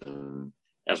reason,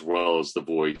 as well as the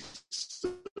voice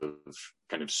of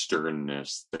kind of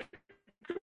sternness that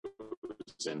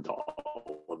goes into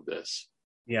all of this.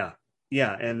 Yeah.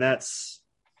 And that's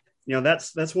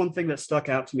one thing that stuck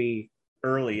out to me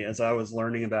early as I was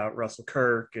learning about Russell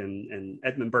Kirk and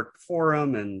Edmund Burke before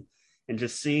him, and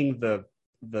just seeing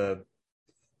the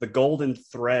golden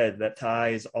thread that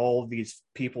ties all of these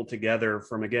people together,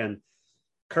 from, again,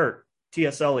 Kirk,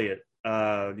 T.S. Eliot.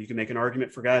 You can make an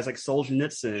argument for guys like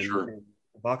Solzhenitsyn, sure, and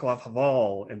Václav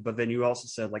Havel, but then you also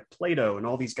said like Plato and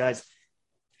all these guys.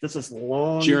 This is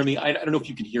long. Jeremy, I don't know if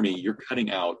you can hear me. You're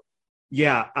cutting out.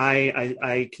 Yeah,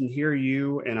 I can hear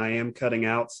you, and I am cutting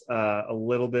out a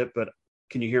little bit, but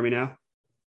can you hear me now?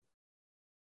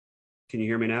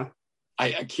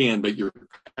 I can, but you're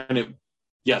kind of,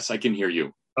 yes, I can hear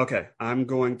you. Okay, I'm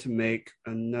going to make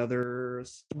another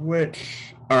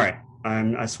switch. All right,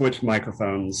 I switched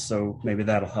microphones, so maybe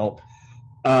that'll help.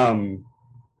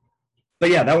 but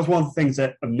yeah, that was one of the things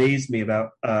that amazed me about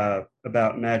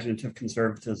imaginative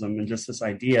conservatism and just this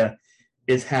idea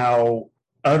is how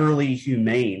utterly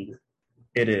humane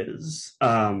it is.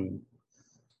 One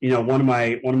of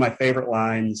my favorite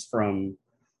lines from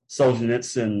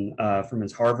Solzhenitsyn from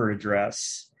his Harvard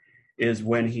address is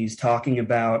when he's talking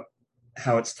about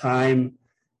how it's time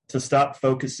to stop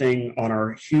focusing on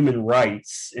our human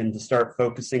rights and to start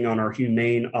focusing on our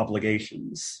humane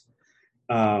obligations.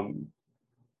 Um,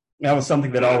 that was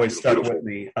something that always stuck with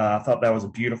me. I thought that was a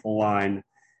beautiful line.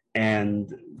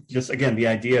 And just again, the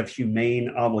idea of humane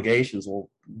obligations. Well,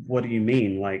 what do you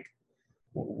mean? Like,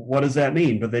 what does that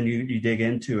mean? But then you dig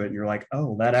into it and you're like,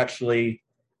 oh,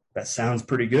 that sounds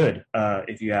pretty good,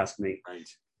 if you ask me. Right.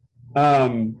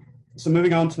 So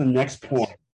moving on to the next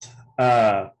point.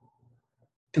 Uh,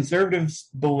 Conservatives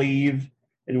believe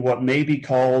in what may be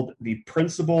called the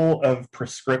principle of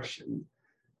prescription.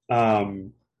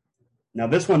 Now,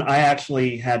 this one I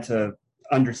actually had to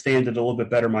understand it a little bit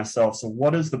better myself. So,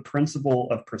 what is the principle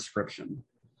of prescription?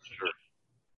 Sure.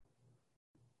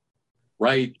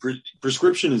 Right.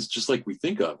 Prescription is just like we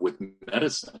think of with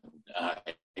medicine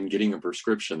and getting a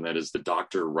prescription. That is, the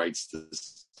doctor writes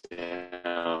this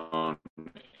down.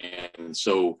 And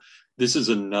so this is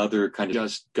another kind of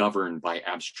just governed by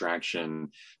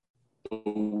abstraction.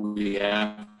 We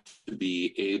have to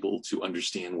be able to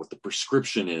understand what the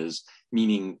prescription is,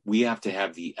 meaning we have to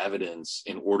have the evidence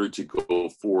in order to go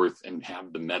forth and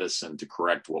have the medicine to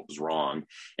correct what was wrong.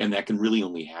 And that can really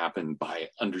only happen by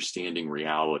understanding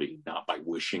reality, not by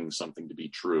wishing something to be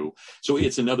true. So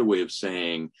it's another way of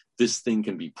saying this thing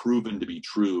can be proven to be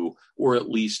true, or at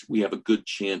least we have a good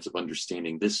chance of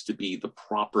understanding this to be the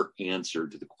proper answer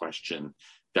to the question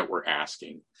that we're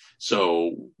asking.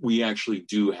 So we actually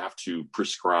do have to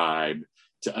prescribe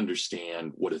to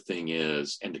understand what a thing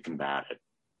is and to combat it.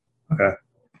 Okay,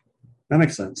 that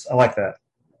makes sense. I like that.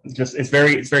 It's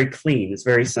very clean. It's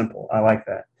very simple. I like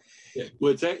that. Yeah,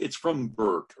 well, it's from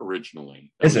Burke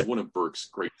originally. Is was it? One of Burke's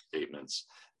great statements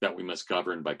that we must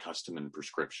govern by custom and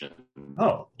prescription.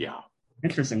 Oh, yeah,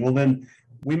 interesting. Well, then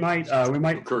we might.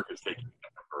 Kirk is taking it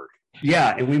from Burke.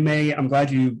 Yeah, and we may. I'm glad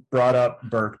you brought up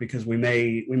Burke because we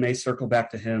may circle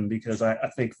back to him because I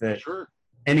think that Sure.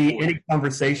 any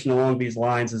conversation along these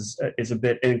lines is a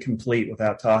bit incomplete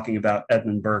without talking about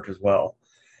Edmund Burke as well.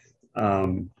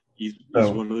 He's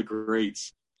one of the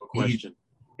greats. No question.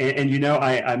 And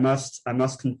I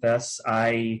must confess,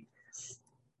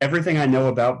 everything I know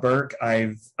about Burke,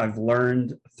 I've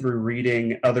learned through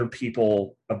reading other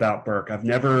people about Burke. I've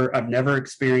never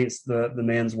experienced the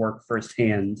man's work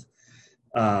firsthand.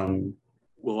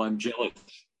 Well, I'm jealous.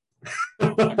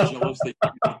 I'm jealous that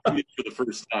you read it for the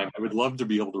first time. I would love to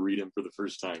be able to read him for the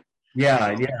first time.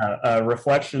 Yeah.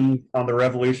 Reflection on the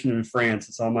Revolution in France.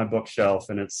 It's on my bookshelf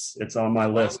and it's on my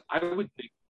list. I would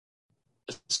think,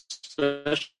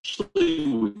 especially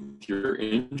with your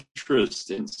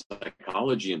interest in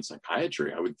psychology and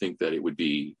psychiatry, I would think that it would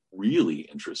be really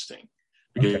interesting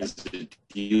because it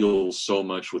deals so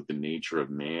much with the nature of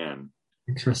man.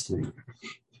 Interesting.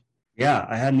 Yeah,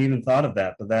 I hadn't even thought of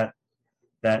that, but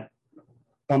that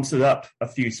bumps it up a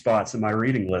few spots in my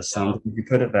reading list. So if you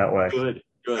put it that way. Good.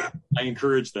 I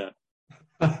encourage that.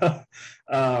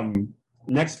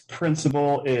 Next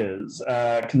principle is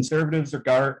conservatives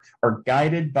are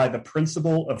guided by the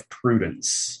principle of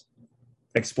prudence.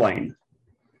 Explain.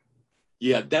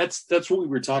 Yeah, that's what we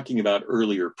were talking about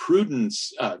earlier.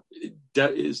 Prudence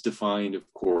that is defined,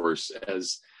 of course,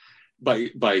 as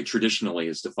by traditionally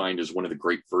is defined as one of the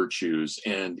great virtues,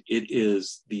 and it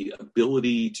is the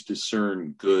ability to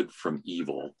discern good from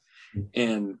evil.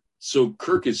 And so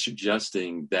Kirk is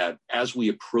suggesting that as we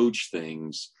approach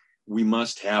things, we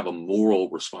must have a moral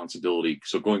responsibility.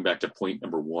 So going back to point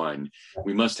number one,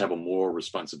 we must have a moral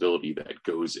responsibility that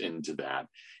goes into that.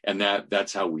 And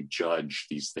that's how we judge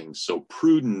these things. So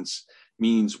prudence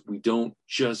means we don't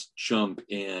just jump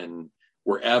in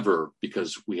wherever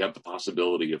because we have the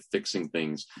possibility of fixing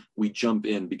things. We jump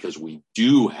in because we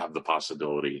do have the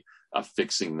possibility of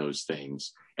fixing those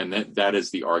things. And that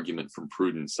is the argument from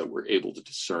prudence, that we're able to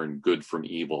discern good from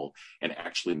evil and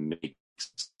actually make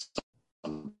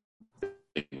something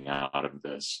out of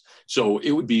this. So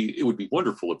it would be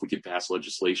wonderful if we could pass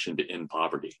legislation to end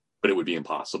poverty, but it would be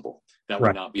impossible. That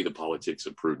would not be the politics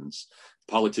of prudence.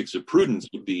 Politics of prudence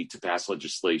would be to pass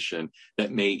legislation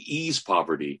that may ease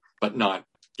poverty, but not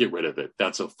get rid of it.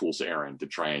 That's a fool's errand to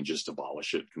try and just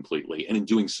abolish it completely. And in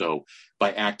doing so,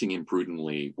 by acting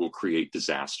imprudently, we'll create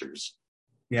disasters.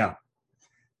 Yeah.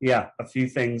 A few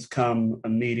things come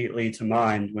immediately to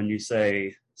mind when you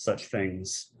say such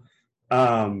things.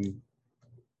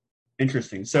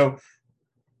 Interesting. So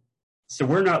So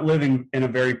we're not living in a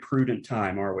very prudent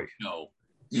time, are we? No,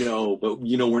 no, but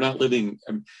we're not living.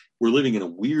 We're living in a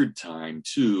weird time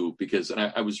too, because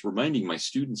I was reminding my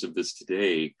students of this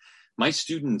today. My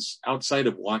students, outside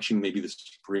of watching maybe the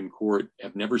Supreme Court,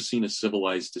 have never seen a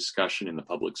civilized discussion in the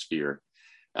public sphere.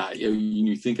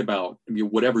 You think about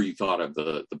whatever you thought of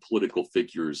the political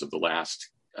figures of the last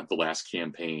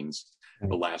campaigns,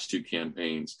 the last two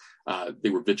campaigns. They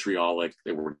were vitriolic,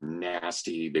 they were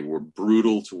nasty, they were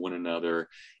brutal to one another.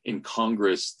 In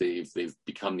Congress, they've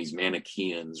become these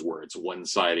Manichaeans where it's one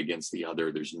side against the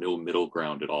other. There's no middle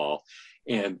ground at all,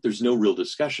 and there's no real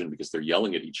discussion because they're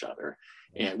yelling at each other.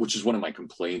 And which is one of my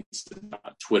complaints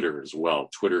about Twitter as well.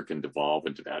 Twitter can devolve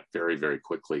into that very, very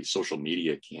quickly. Social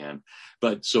media can.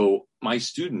 But so my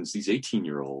students, these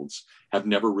 18-year-olds, have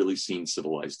never really seen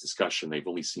civilized discussion. They've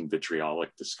only seen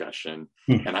vitriolic discussion.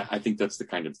 And I think that's the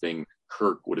kind of thing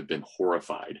Kirk would have been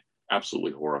horrified,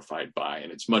 absolutely horrified by.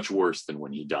 And it's much worse than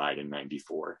when he died in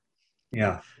 94.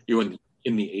 Yeah. In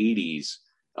the 80s,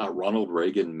 Ronald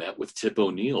Reagan met with Tip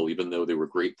O'Neill, even though they were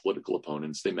great political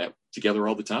opponents. They met together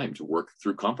all the time to work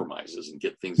through compromises and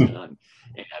get things done.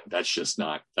 And that's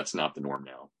not the norm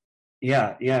now.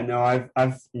 Yeah. No,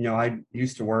 I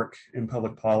used to work in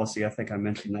public policy. I think I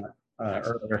mentioned that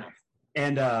earlier.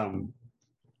 And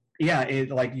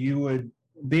you would,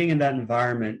 being in that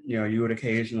environment, you would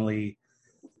occasionally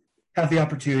have the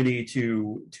opportunity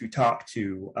to talk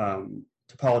to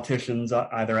politicians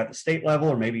either at the state level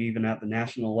or maybe even at the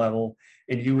national level.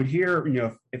 And you would hear,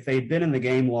 if they'd been in the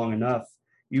game long enough,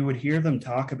 you would hear them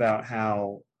talk about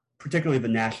how, particularly the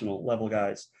national level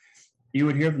guys, you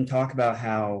would hear them talk about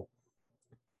how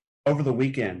over the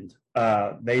weekend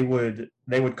they would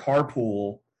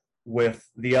carpool with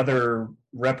the other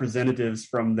representatives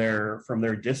from their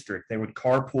district. They would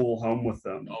carpool home with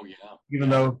them. Oh yeah. Even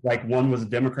though like one was a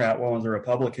Democrat, one was a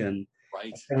Republican.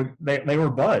 Right. They were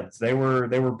buds. They were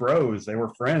bros. They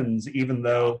were friends, even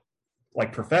though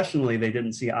like professionally they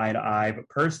didn't see eye to eye, but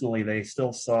personally they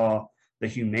still saw the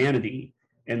humanity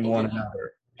in one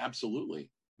another. Absolutely.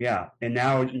 Yeah. And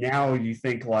now you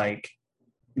think like,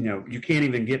 you can't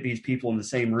even get these people in the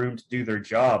same room to do their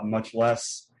job, much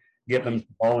less get them to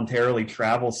voluntarily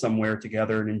travel somewhere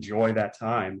together and enjoy that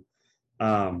time.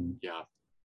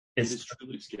 It's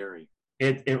truly scary.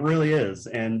 It really is.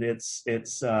 And it's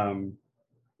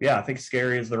I think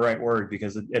scary is the right word,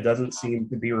 because it doesn't seem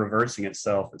to be reversing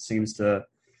itself. It seems to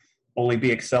only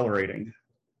be accelerating.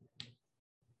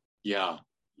 Yeah,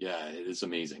 it is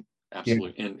amazing.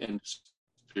 Absolutely. Yeah. And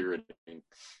spiriting.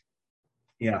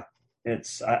 Yeah,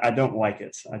 I don't like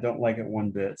it. I don't like it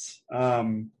one bit.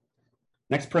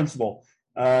 Next principle.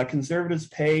 Conservatives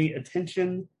pay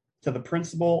attention to the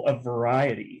principle of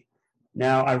variety.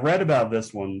 Now, I read about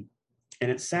this one,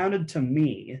 and it sounded to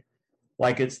me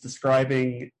like it's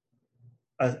describing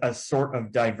a sort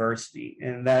of diversity.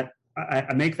 And that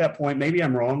I make that point. Maybe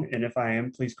I'm wrong, and if I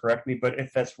am, please correct me. But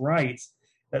if that's right,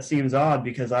 that seems odd,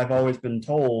 because I've always been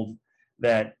told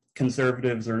that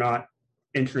conservatives are not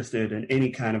interested in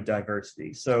any kind of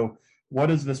diversity. So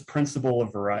what is this principle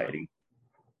of variety?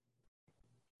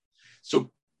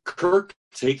 So Kirk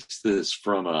takes this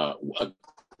from a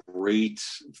great,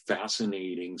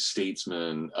 fascinating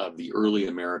statesman of the early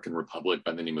American Republic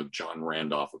by the name of John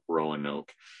Randolph of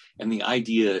Roanoke. And the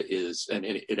idea is, and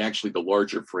it actually, the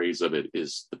larger phrase of it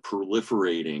is the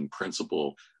proliferating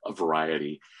principle of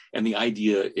variety. And the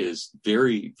idea is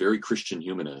very, very Christian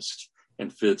humanist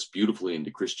and fits beautifully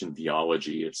into Christian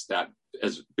theology. It's that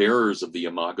as bearers of the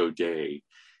Imago Dei,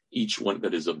 each one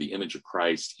that is of the image of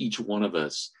Christ, each one of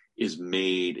us is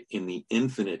made in the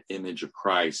infinite image of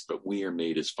Christ, but we are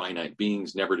made as finite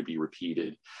beings, never to be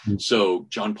repeated. Mm-hmm. So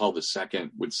John Paul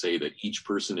II would say that each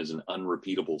person is an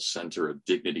unrepeatable center of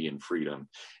dignity and freedom.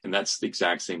 And that's the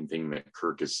exact same thing that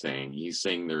Kirk is saying. He's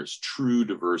saying there's true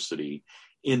diversity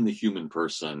in the human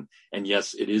person. And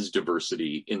yes, it is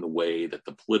diversity in the way that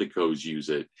the politicos use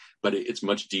it, but it's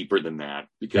much deeper than that,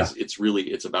 because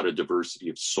it's about a diversity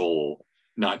of soul,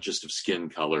 not just of skin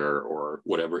color or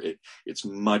whatever. It's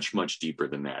much, much deeper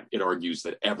than that. It argues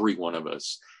that every one of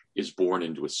us is born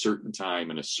into a certain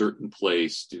time in a certain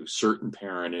place, to a certain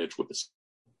parentage, with a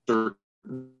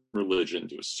certain religion,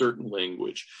 to a certain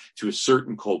language, to a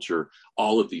certain culture,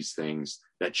 all of these things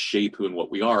that shape who and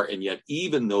what we are. And yet,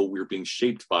 even though we're being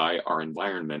shaped by our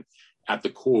environment, at the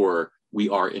core, we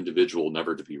are individual,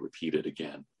 never to be repeated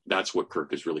again. That's what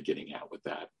Kirk is really getting at with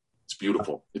that. It's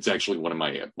beautiful. It's actually one of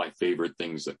my favorite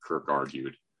things that Kirk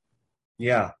argued.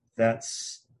 Yeah,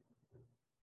 that's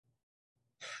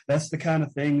the kind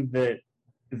of thing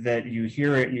that you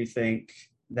hear it and you think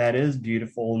that is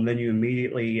beautiful, and then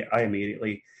I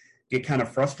immediately get kind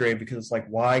of frustrated because it's like,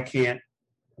 why can't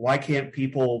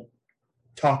people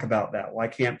talk about that? Why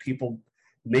can't people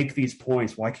make these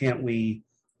points? Why can't we?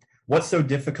 What's so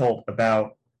difficult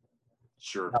about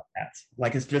that?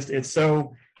 Like, it's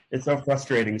so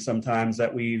frustrating sometimes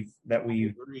that we've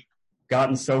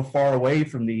gotten so far away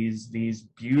from these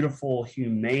beautiful,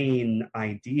 humane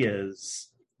ideas,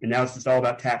 and now it's just all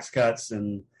about tax cuts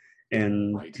and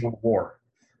war.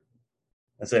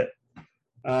 That's it.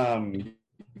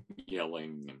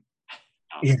 Yelling.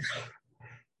 Yeah.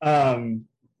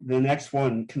 The next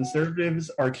one: conservatives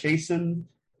are chastened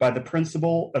by the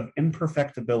principle of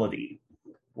imperfectibility.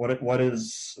 What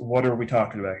are we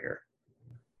talking about here?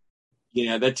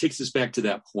 Yeah, that takes us back to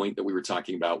that point that we were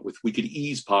talking about with we could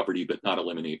ease poverty but not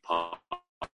eliminate poverty.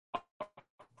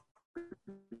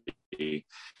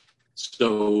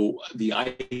 So the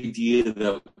idea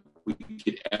that we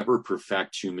could ever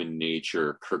perfect human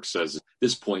nature, Kirk says,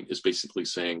 this point is basically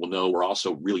saying, well, no, we're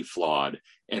also really flawed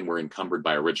and we're encumbered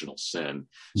by original sin.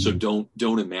 So don't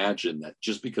imagine that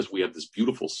just because we have this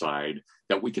beautiful side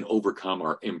that we can overcome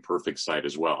our imperfect side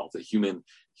as well. The human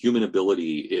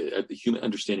ability, the human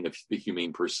understanding of the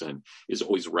humane person is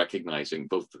always recognizing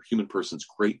both the human person's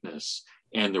greatness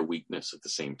and their weakness at the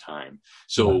same time.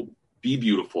 So be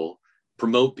beautiful,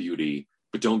 promote beauty,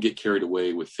 but don't get carried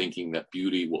away with thinking that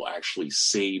beauty will actually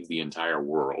save the entire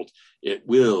world. It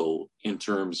will in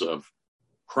terms of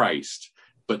Christ,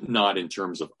 but not in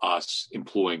terms of us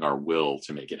employing our will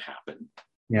to make it happen.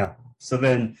 Yeah. So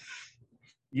then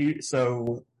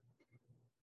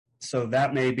so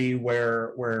that may be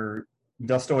where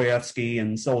Dostoevsky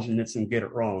and Solzhenitsyn get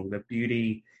it wrong, that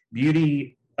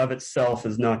beauty of itself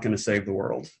is not going to save the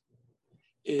world.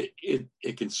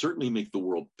 It can certainly make the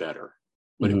world better,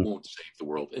 but it won't save the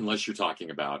world unless you're talking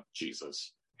about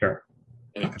Jesus. Sure.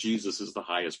 And if Jesus is the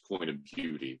highest point of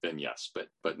beauty, then yes,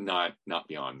 but not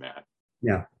beyond that.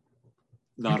 Yeah.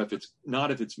 Not if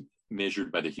it's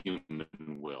measured by the human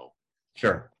will.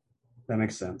 Sure. That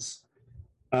makes sense.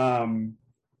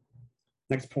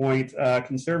 Next point,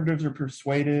 conservatives are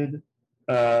persuaded,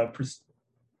 like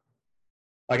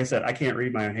I said, I can't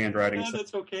read my own handwriting. Yeah,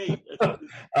 that's okay.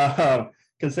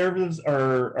 Conservatives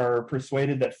are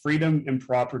persuaded that freedom and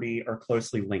property are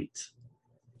closely linked.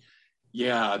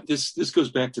 Yeah, this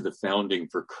goes back to the founding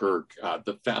for Kirk.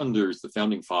 The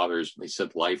founding fathers, they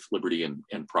said life, liberty,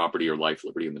 and property, or life,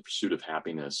 liberty, and the pursuit of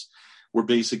happiness. We're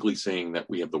basically saying that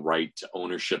we have the right to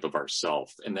ownership of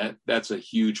ourselves. And that's a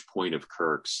huge point of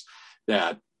Kirk's,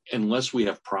 that unless we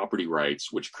have property rights,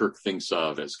 which Kirk thinks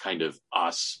of as kind of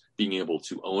us being able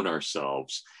to own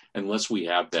ourselves, unless we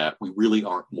have that, we really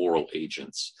aren't moral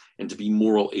agents. And to be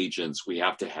moral agents, we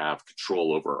have to have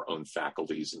control over our own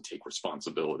faculties and take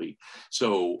responsibility.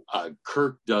 So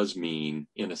Kirk does mean,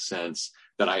 in a sense,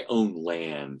 that I own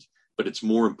land, but it's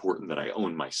more important that I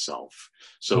own myself.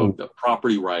 So the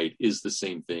property right is the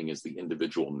same thing as the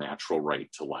individual natural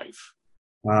right to life.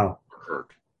 Wow.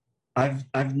 Kirk.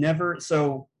 I've never,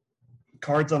 so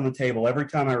cards on the table, every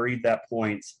time I read that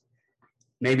point,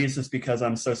 maybe it's just because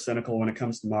I'm so cynical when it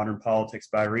comes to modern politics,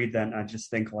 but I read that and I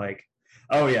just think like,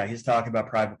 oh yeah, he's talking about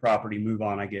private property, move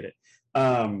on, I get it.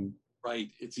 Right.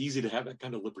 It's easy to have that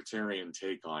kind of libertarian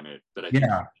take on it, but I think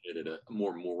it at a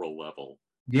more moral level.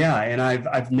 Yeah, and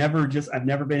I've never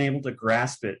been able to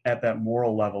grasp it at that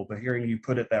moral level, but hearing you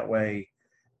put it that way,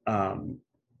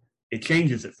 it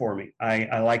changes it for me.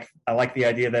 I like the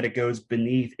idea that it goes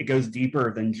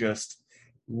deeper than just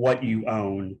what you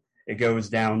own. It goes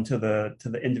down to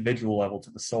the individual level, to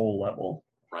the soul level.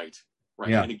 Right.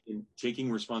 Yeah. And again,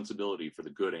 taking responsibility for the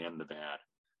good and the bad.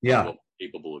 Yeah. What we're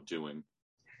capable of doing.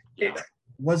 Yeah.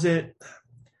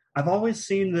 I've always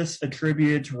seen this quote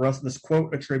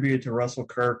attributed to Russell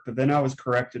Kirk, but then I was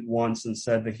corrected once and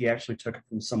said that he actually took it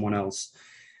from someone else.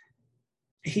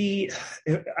 I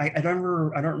don't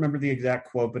remember the exact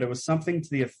quote, but it was something to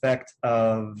the effect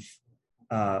of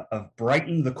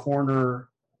brighten the corner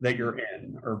that you're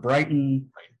in, or brighten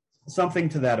something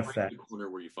to that effect. The corner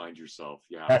where you find yourself.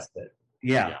 Yeah. That's it.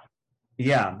 Yeah.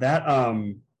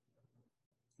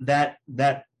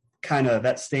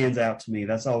 That stands out to me.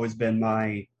 That's always been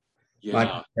my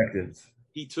perspective.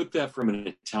 He took that from an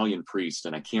Italian priest,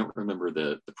 and I can't remember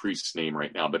the priest's name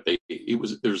right now, but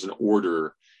there's an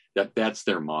order that's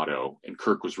their motto, and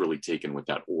Kirk was really taken with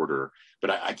that order, but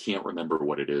I can't remember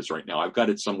what it is right now. I've got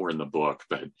it somewhere in the book,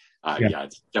 but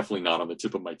it's definitely not on the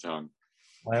tip of my tongue.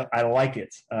 I like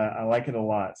it. I like it a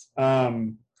lot.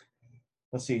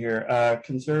 Let's see here.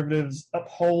 Conservatives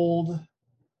uphold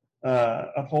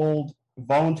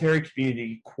voluntary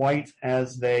community quite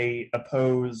as they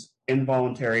oppose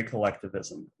involuntary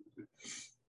collectivism.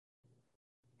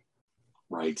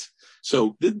 Right.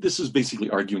 So this is basically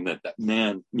arguing that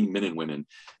man, meaning men and women,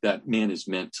 that man is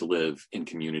meant to live in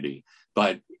community.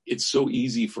 But it's so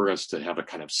easy for us to have a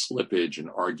kind of slippage and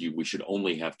argue we should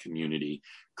only have community.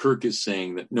 Kirk is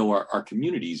saying that no, our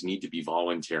communities need to be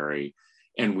voluntary,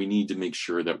 and we need to make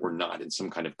sure that we're not in some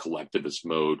kind of collectivist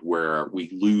mode where we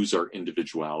lose our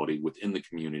individuality within the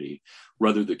community.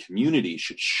 Rather, the community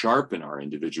should sharpen our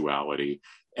individuality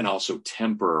and also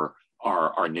temper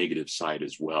our negative side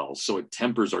as well. So it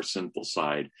tempers our sinful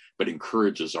side, but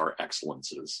encourages our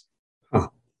excellences. Huh.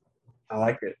 I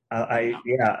like it.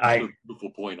 Beautiful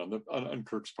point on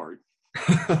Kirk's part.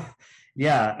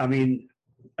 Yeah, I mean,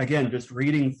 again, just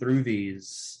reading through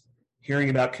these,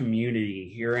 hearing about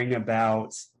community, hearing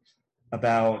about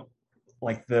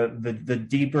like the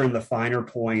deeper and the finer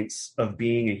points of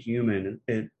being a human.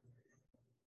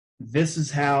 This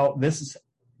is how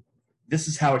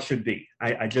it should be.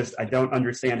 I don't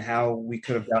understand how we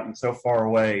could have gotten so far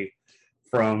away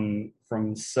from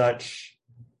such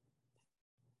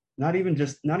not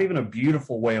even a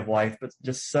beautiful way of life, but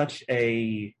just such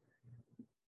a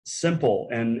simple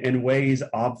and in ways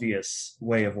obvious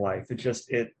way of life.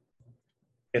 It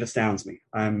astounds me.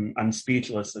 I'm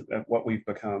speechless at what we've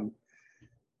become.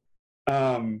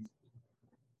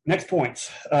 Next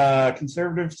point.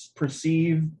 Conservatives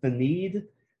perceive the need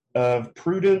of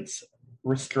prudent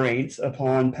restraint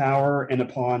upon power and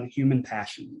upon human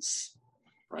passions.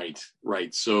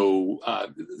 Right. So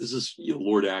this is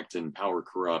Lord Acton, power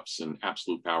corrupts and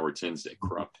absolute power tends to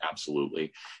corrupt.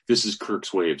 Absolutely. This is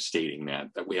Kirk's way of stating that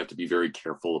we have to be very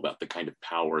careful about the kind of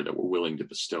power that we're willing to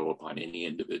bestow upon any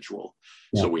individual.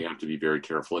 Yeah. So we have to be very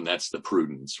careful. And that's the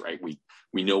prudence, right?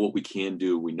 We know what we can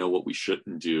do. We know what we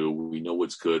shouldn't do. We know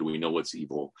what's good. We know what's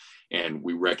evil. And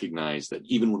we recognize that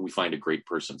even when we find a great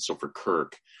person. So for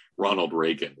Kirk, Ronald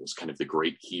Reagan was kind of the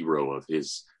great hero of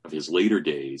his later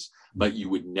days, but you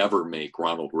would never make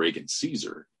Ronald Reagan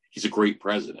Caesar. He's a great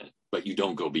president, but you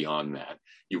don't go beyond that.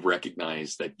 You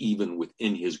recognize that even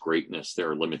within his greatness, there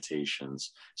are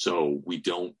limitations. So we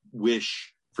don't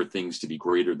wish for things to be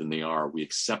greater than they are. We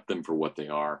accept them for what they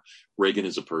are. Reagan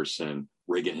is a person.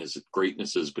 Reagan has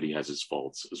greatnesses, but he has his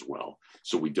faults as well.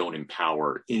 So we don't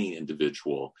empower any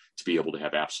individual to be able to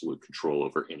have absolute control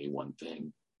over any one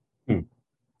thing.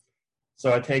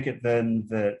 So I take it then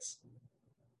that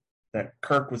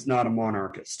Kirk was not a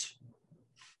monarchist.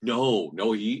 No,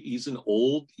 he's an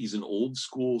old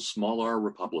school small R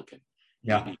Republican.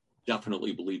 Yeah. He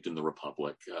definitely believed in the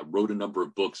Republic. Wrote a number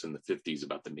of books in the 50s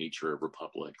about the nature of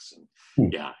republics.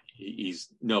 And yeah, he's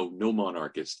no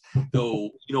monarchist.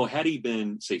 Though, had he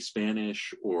been, say,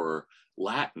 Spanish or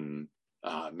Latin,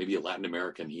 maybe a Latin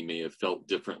American, he may have felt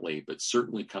differently, but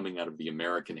certainly coming out of the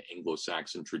American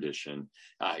Anglo-Saxon tradition,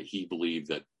 he believed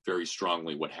that very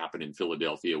strongly what happened in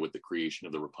Philadelphia with the creation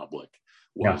of the Republic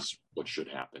was what should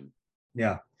happen.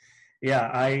 Yeah.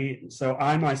 So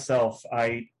I myself,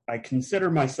 I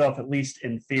consider myself, at least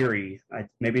in theory,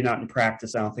 maybe not in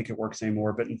practice, I don't think it works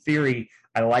anymore, but in theory,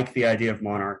 I like the idea of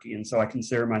monarchy. And so I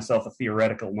consider myself a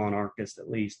theoretical monarchist, at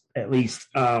least. You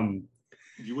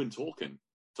and Tolkien.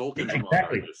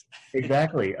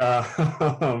 Exactly.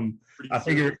 I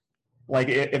figure, like,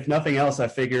 if nothing else, I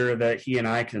figure that he and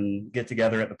I can get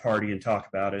together at the party and talk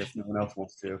about it if no one else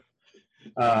wants to.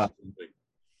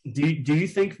 Do you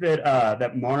think that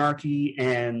that monarchy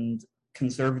and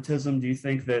conservatism, do you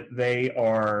think that they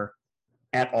are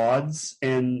at odds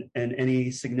in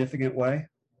any significant way?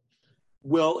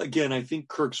 Well, again, I think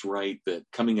Kirk's right that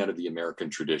coming out of the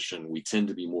American tradition, we tend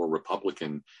to be more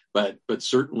Republican, but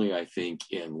certainly I think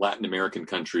in Latin American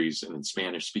countries and in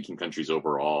Spanish-speaking countries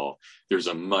overall, there's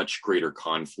a much greater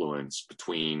confluence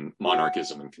between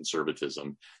monarchism and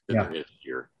conservatism than there is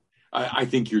here. I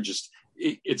think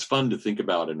it's fun to think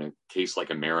about in a case like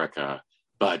America,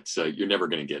 but you're never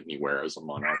going to get anywhere as a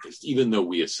monarchist, even though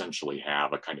we essentially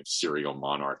have a kind of serial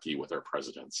monarchy with our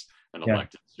presidents, an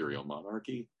elected serial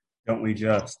monarchy. Don't we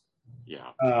just?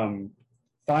 Yeah.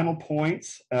 Final point,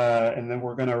 and then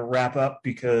we're going to wrap up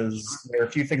because there are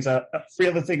three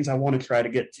other things I want to try to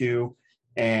get to,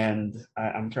 and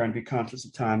I'm trying to be conscious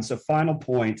of time. So final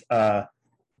point, the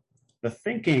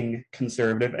thinking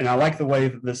conservative, and I like the way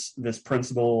that this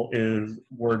principle is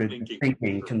worded,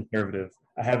 thinking conservative.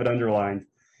 I have it underlined.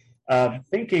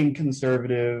 Thinking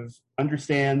conservative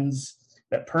understands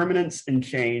that permanence and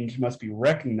change must be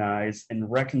recognized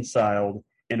and reconciled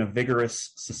in a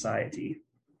vigorous society.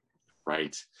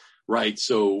 Right.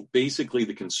 So basically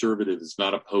the conservative is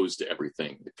not opposed to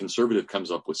everything. The conservative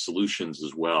comes up with solutions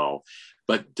as well,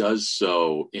 but does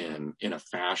so in a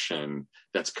fashion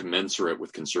that's commensurate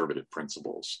with conservative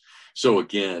principles. So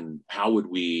again, how would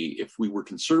we, if we were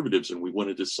conservatives and we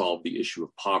wanted to solve the issue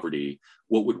of poverty,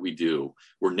 what would we do?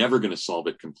 We're never going to solve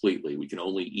it completely. We can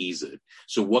only ease it.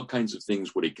 So what kinds of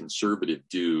things would a conservative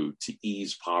do to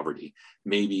ease poverty?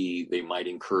 Maybe they might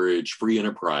encourage free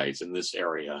enterprise in this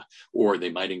area, or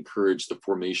they might encourage the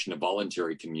formation of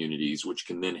voluntary communities, which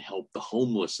can then help the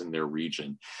homeless in their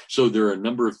region. So there are a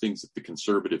number of things that the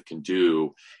conservative can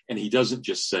do. And he doesn't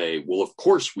just say, well, of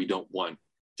course we don't want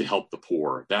to help the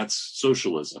poor. That's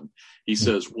socialism. He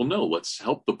says, well, no, let's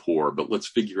help the poor, but let's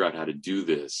figure out how to do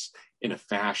this in a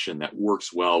fashion that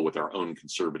works well with our own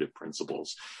conservative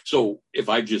principles. So if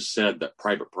I just said that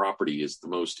private property is the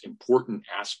most important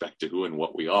aspect to who and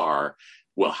what we are,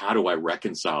 well, how do I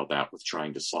reconcile that with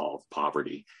trying to solve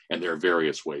poverty? And there are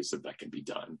various ways that that can be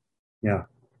done. Yeah.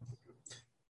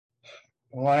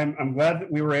 Well, I'm glad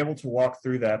that we were able to walk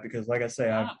through that, because like I say,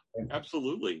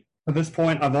 absolutely. At this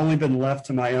point, I've only been left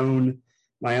to my own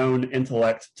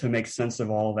intellect to make sense of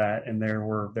all that, and there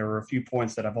were a few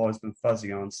points that I've always been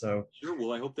fuzzy on. So sure.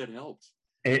 Well, I hope that helped.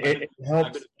 It helps.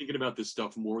 I've been thinking about this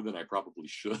stuff more than I probably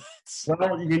should.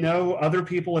 Well, other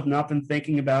people have not been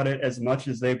thinking about it as much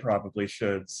as they probably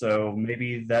should. So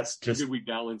maybe that's just... Should we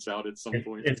balance out at some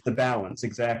point? It's the balance,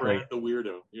 exactly. Brad the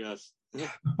weirdo, yes.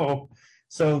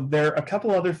 So there are a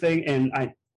couple other things, and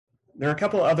there are a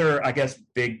couple other, I guess,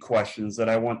 big questions that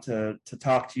I want to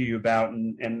talk to you about,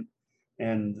 and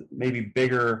maybe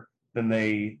bigger than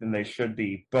they should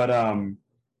be. But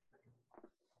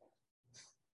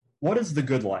what is the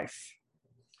good life?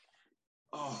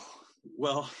 Oh,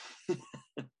 well,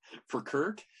 for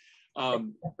Kirk?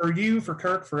 For you, for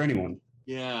Kirk, for anyone.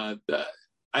 Yeah,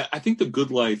 I think the good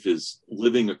life is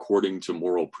living according to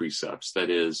moral precepts. That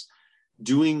is,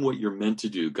 doing what you're meant to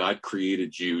do. God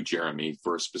created you, Jeremy,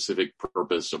 for a specific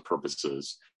purpose or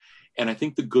purposes. And I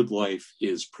think the good life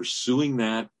is pursuing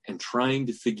that and trying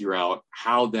to figure out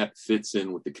how that fits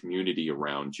in with the community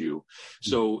around you.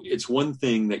 So it's one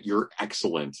thing that you're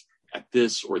excellent at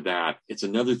this or that. It's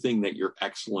another thing that your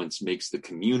excellence makes the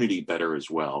community better as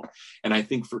well. And I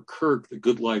think for Kirk, the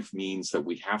good life means that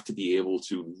we have to be able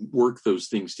to work those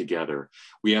things together.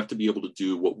 We have to be able to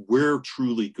do what we're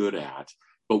truly good at,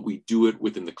 but we do it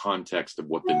within the context of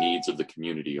what the needs of the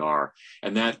community are.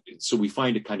 And so we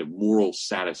find a kind of moral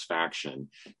satisfaction,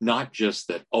 not just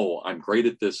that, oh, I'm great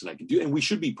at this and I can do, and we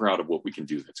should be proud of what we can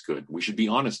do that's good. We should be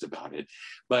honest about it,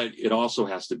 but it also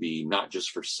has to be not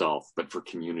just for self, but for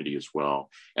community as well.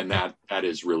 And that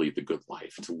is really the good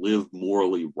life, to live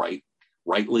morally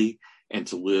rightly and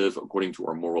to live according to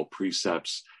our moral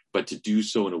precepts, but to do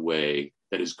so in a way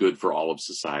that is good for all of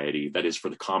society, that is for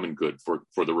the common good,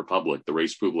 for the Republic, the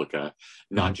res publica,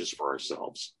 not just for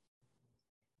ourselves.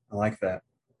 I like that.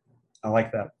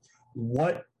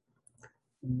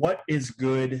 What is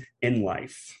good in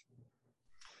life?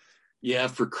 Yeah,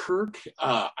 for Kirk,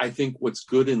 I think what's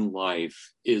good in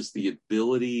life is the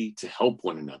ability to help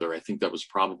one another. I think that was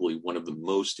probably one of the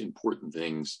most important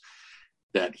things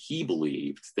that he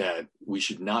believed, that we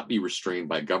should not be restrained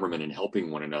by government in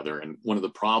helping one another. And one of the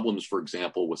problems, for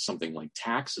example, with something like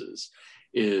taxes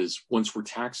is once we're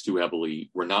taxed too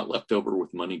heavily, we're not left over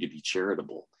with money to be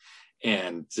charitable.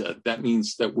 And that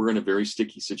means that we're in a very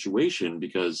sticky situation,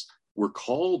 because we're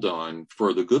called on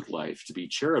for the good life to be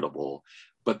charitable,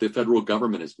 but the federal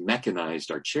government has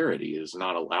mechanized our charity. It has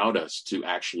not allowed us to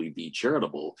actually be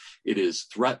charitable. It has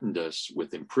threatened us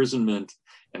with imprisonment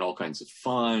and all kinds of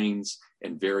fines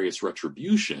and various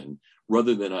retribution.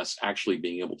 Rather than us actually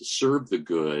being able to serve the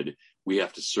good, we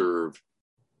have to serve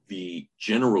the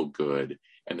general good.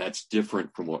 And that's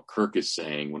different from what Kirk is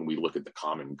saying when we look at the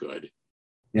common good.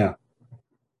 Yeah.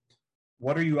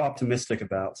 What are you optimistic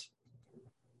about?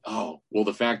 Oh, well,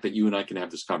 the fact that you and I can have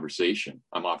this conversation,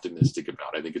 I'm optimistic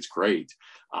about. I think it's great.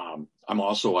 I'm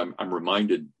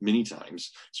reminded many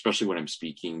times, especially when I'm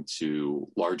speaking to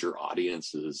larger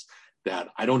audiences, that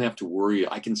I don't have to worry.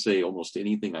 I can say almost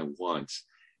anything I want,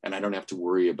 and I don't have to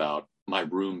worry about my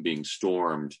room being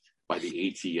stormed by the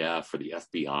ATF or the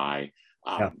FBI.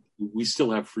 We still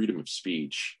have freedom of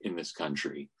speech in this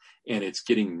country, and it's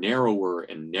getting narrower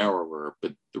and narrower.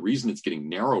 But the reason it's getting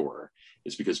narrower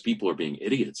is because people are being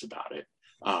idiots about it.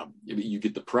 You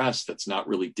get the press that's not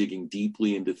really digging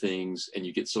deeply into things, and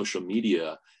you get social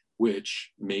media, which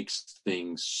makes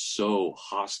things so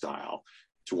hostile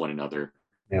to one another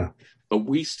Yeah. But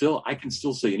I can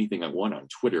still say anything I want on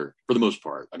Twitter for the most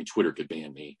part. I mean, Twitter could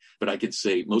ban me, but I could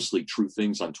say mostly true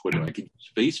things on Twitter. I could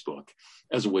use Facebook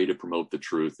as a way to promote the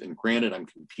truth. And granted, I'm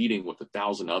competing with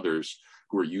 1,000 others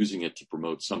who are using it to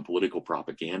promote some political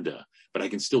propaganda, but I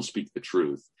can still speak the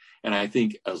truth. And I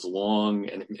think as long,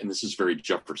 and this is very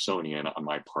Jeffersonian on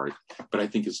my part, but I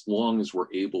think as long as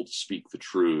we're able to speak the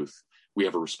truth, we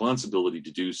have a responsibility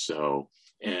to do so.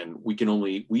 And we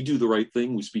do the right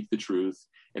thing, we speak the truth,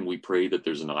 and we pray that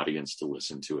there's an audience to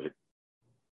listen to it.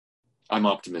 I'm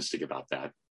optimistic about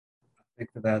that. I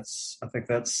think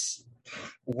that's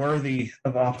worthy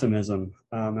of optimism.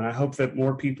 And I hope that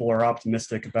more people are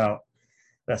optimistic about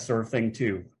that sort of thing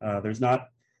too.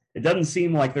 It doesn't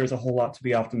seem like there's a whole lot to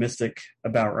be optimistic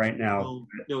about right now. Well,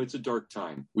 no, it's a dark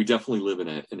time. We definitely live in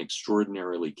an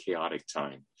extraordinarily chaotic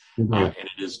time. Mm-hmm. And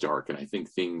it is dark. And I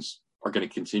think things are going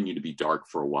to continue to be dark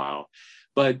for a while.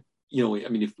 But, I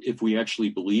mean, if we actually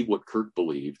believe what Kirk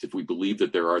believed, if we believe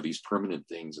that there are these permanent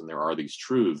things and there are these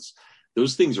truths,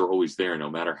 those things are always there, no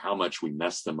matter how much we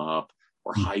mess them up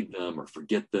or hide them or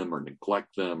forget them or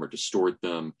neglect them or distort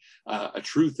them. A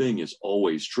true thing is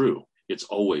always true. It's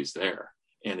always there.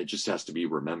 And it just has to be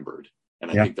remembered. And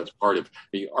I think that's part of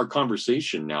our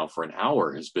conversation now for an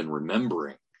hour has been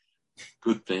remembering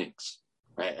good things.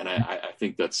 Right. And I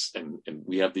think and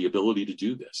we have the ability to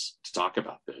do this, to talk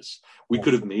about this. We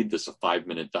could have made this a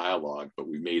 5-minute dialogue, but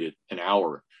we made it an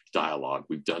hour dialogue.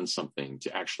 We've done something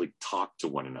to actually talk to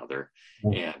one another.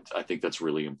 And I think that's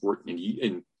really important. And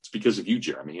it's because of you,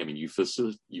 Jeremy. I mean, you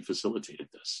facilitated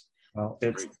this. Well,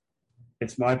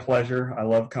 it's my pleasure. I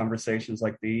love conversations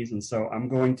like these. And so I'm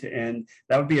going to end.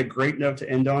 That would be a great note to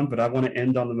end on, but I want to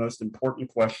end on the most important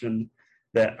question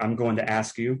that I'm going to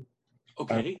ask you.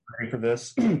 Okay. For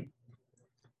this.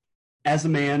 As a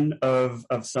man of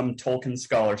some Tolkien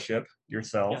scholarship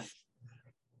yourself,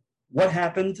 what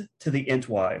happened to the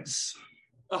Entwives?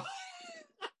 Oh.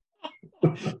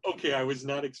 Okay, I was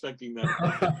not expecting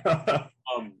that.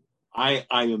 I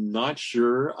am not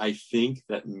sure. I think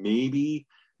that maybe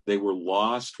they were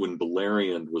lost when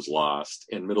Beleriand was lost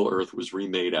and Middle-earth was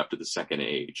remade after the Second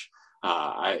Age.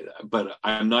 But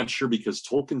I'm not sure because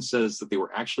Tolkien says that they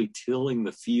were actually tilling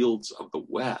the fields of the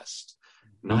West,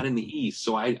 not in the East.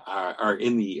 So are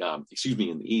in the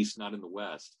in the East, not in the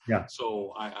West. Yeah.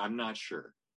 So I'm not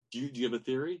sure. Do you have a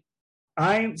theory?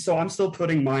 I'm still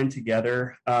putting mine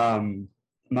together.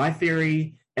 My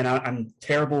theory, and I'm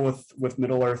terrible with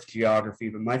Middle-earth geography,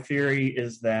 but my theory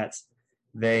is that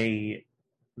they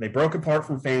broke apart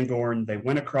from Fangorn. They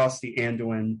went across the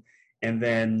Anduin. And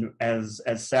then as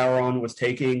Sauron was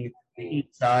taking the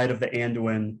east side of the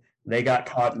Anduin, they got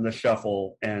caught in the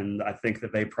shuffle, and I think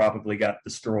that they probably got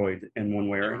destroyed in one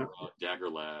way or another.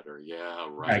 Daggerlad, or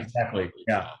right. Yeah, exactly,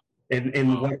 yeah.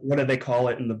 And what do they call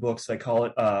it in the books? They call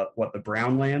it, the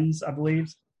Brownlands, I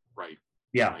believe? Right.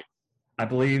 Yeah. Right. I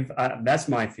believe that's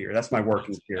my theory. That's my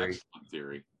working theory. Excellent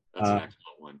theory. That's an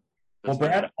excellent one.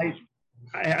 Brad,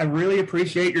 I really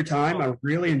appreciate your time. I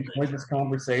really enjoyed this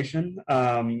conversation.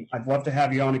 I'd love to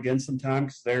have you on again sometime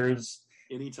because there's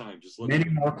many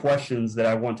more questions that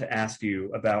I want to ask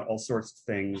you about all sorts of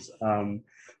things.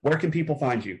 Where can people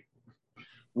find you?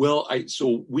 Well,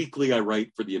 so weekly I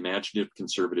write for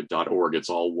theimaginative-conservative.org. It's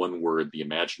all one word,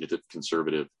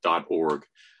 theimaginative-conservative.org.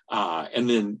 And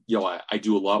then, I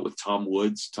do a lot with Tom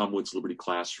Woods Liberty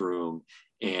Classroom.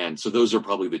 And so those are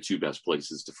probably the two best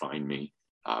places to find me.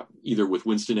 Either with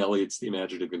Winston Elliott's The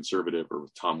Imaginative Conservative or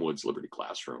with Tom Woods' Liberty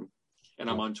Classroom. And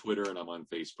I'm on Twitter and I'm on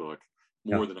Facebook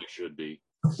more than I should be.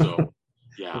 So,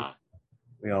 yeah.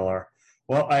 We all are.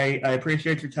 Well, I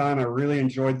appreciate your time. I really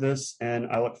enjoyed this,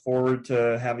 and I look forward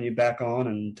to having you back on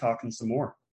and talking some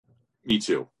more. Me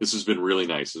too. This has been really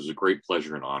nice. It was a great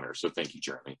pleasure and honor. So thank you,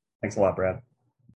 Jeremy. Thanks a lot, Brad.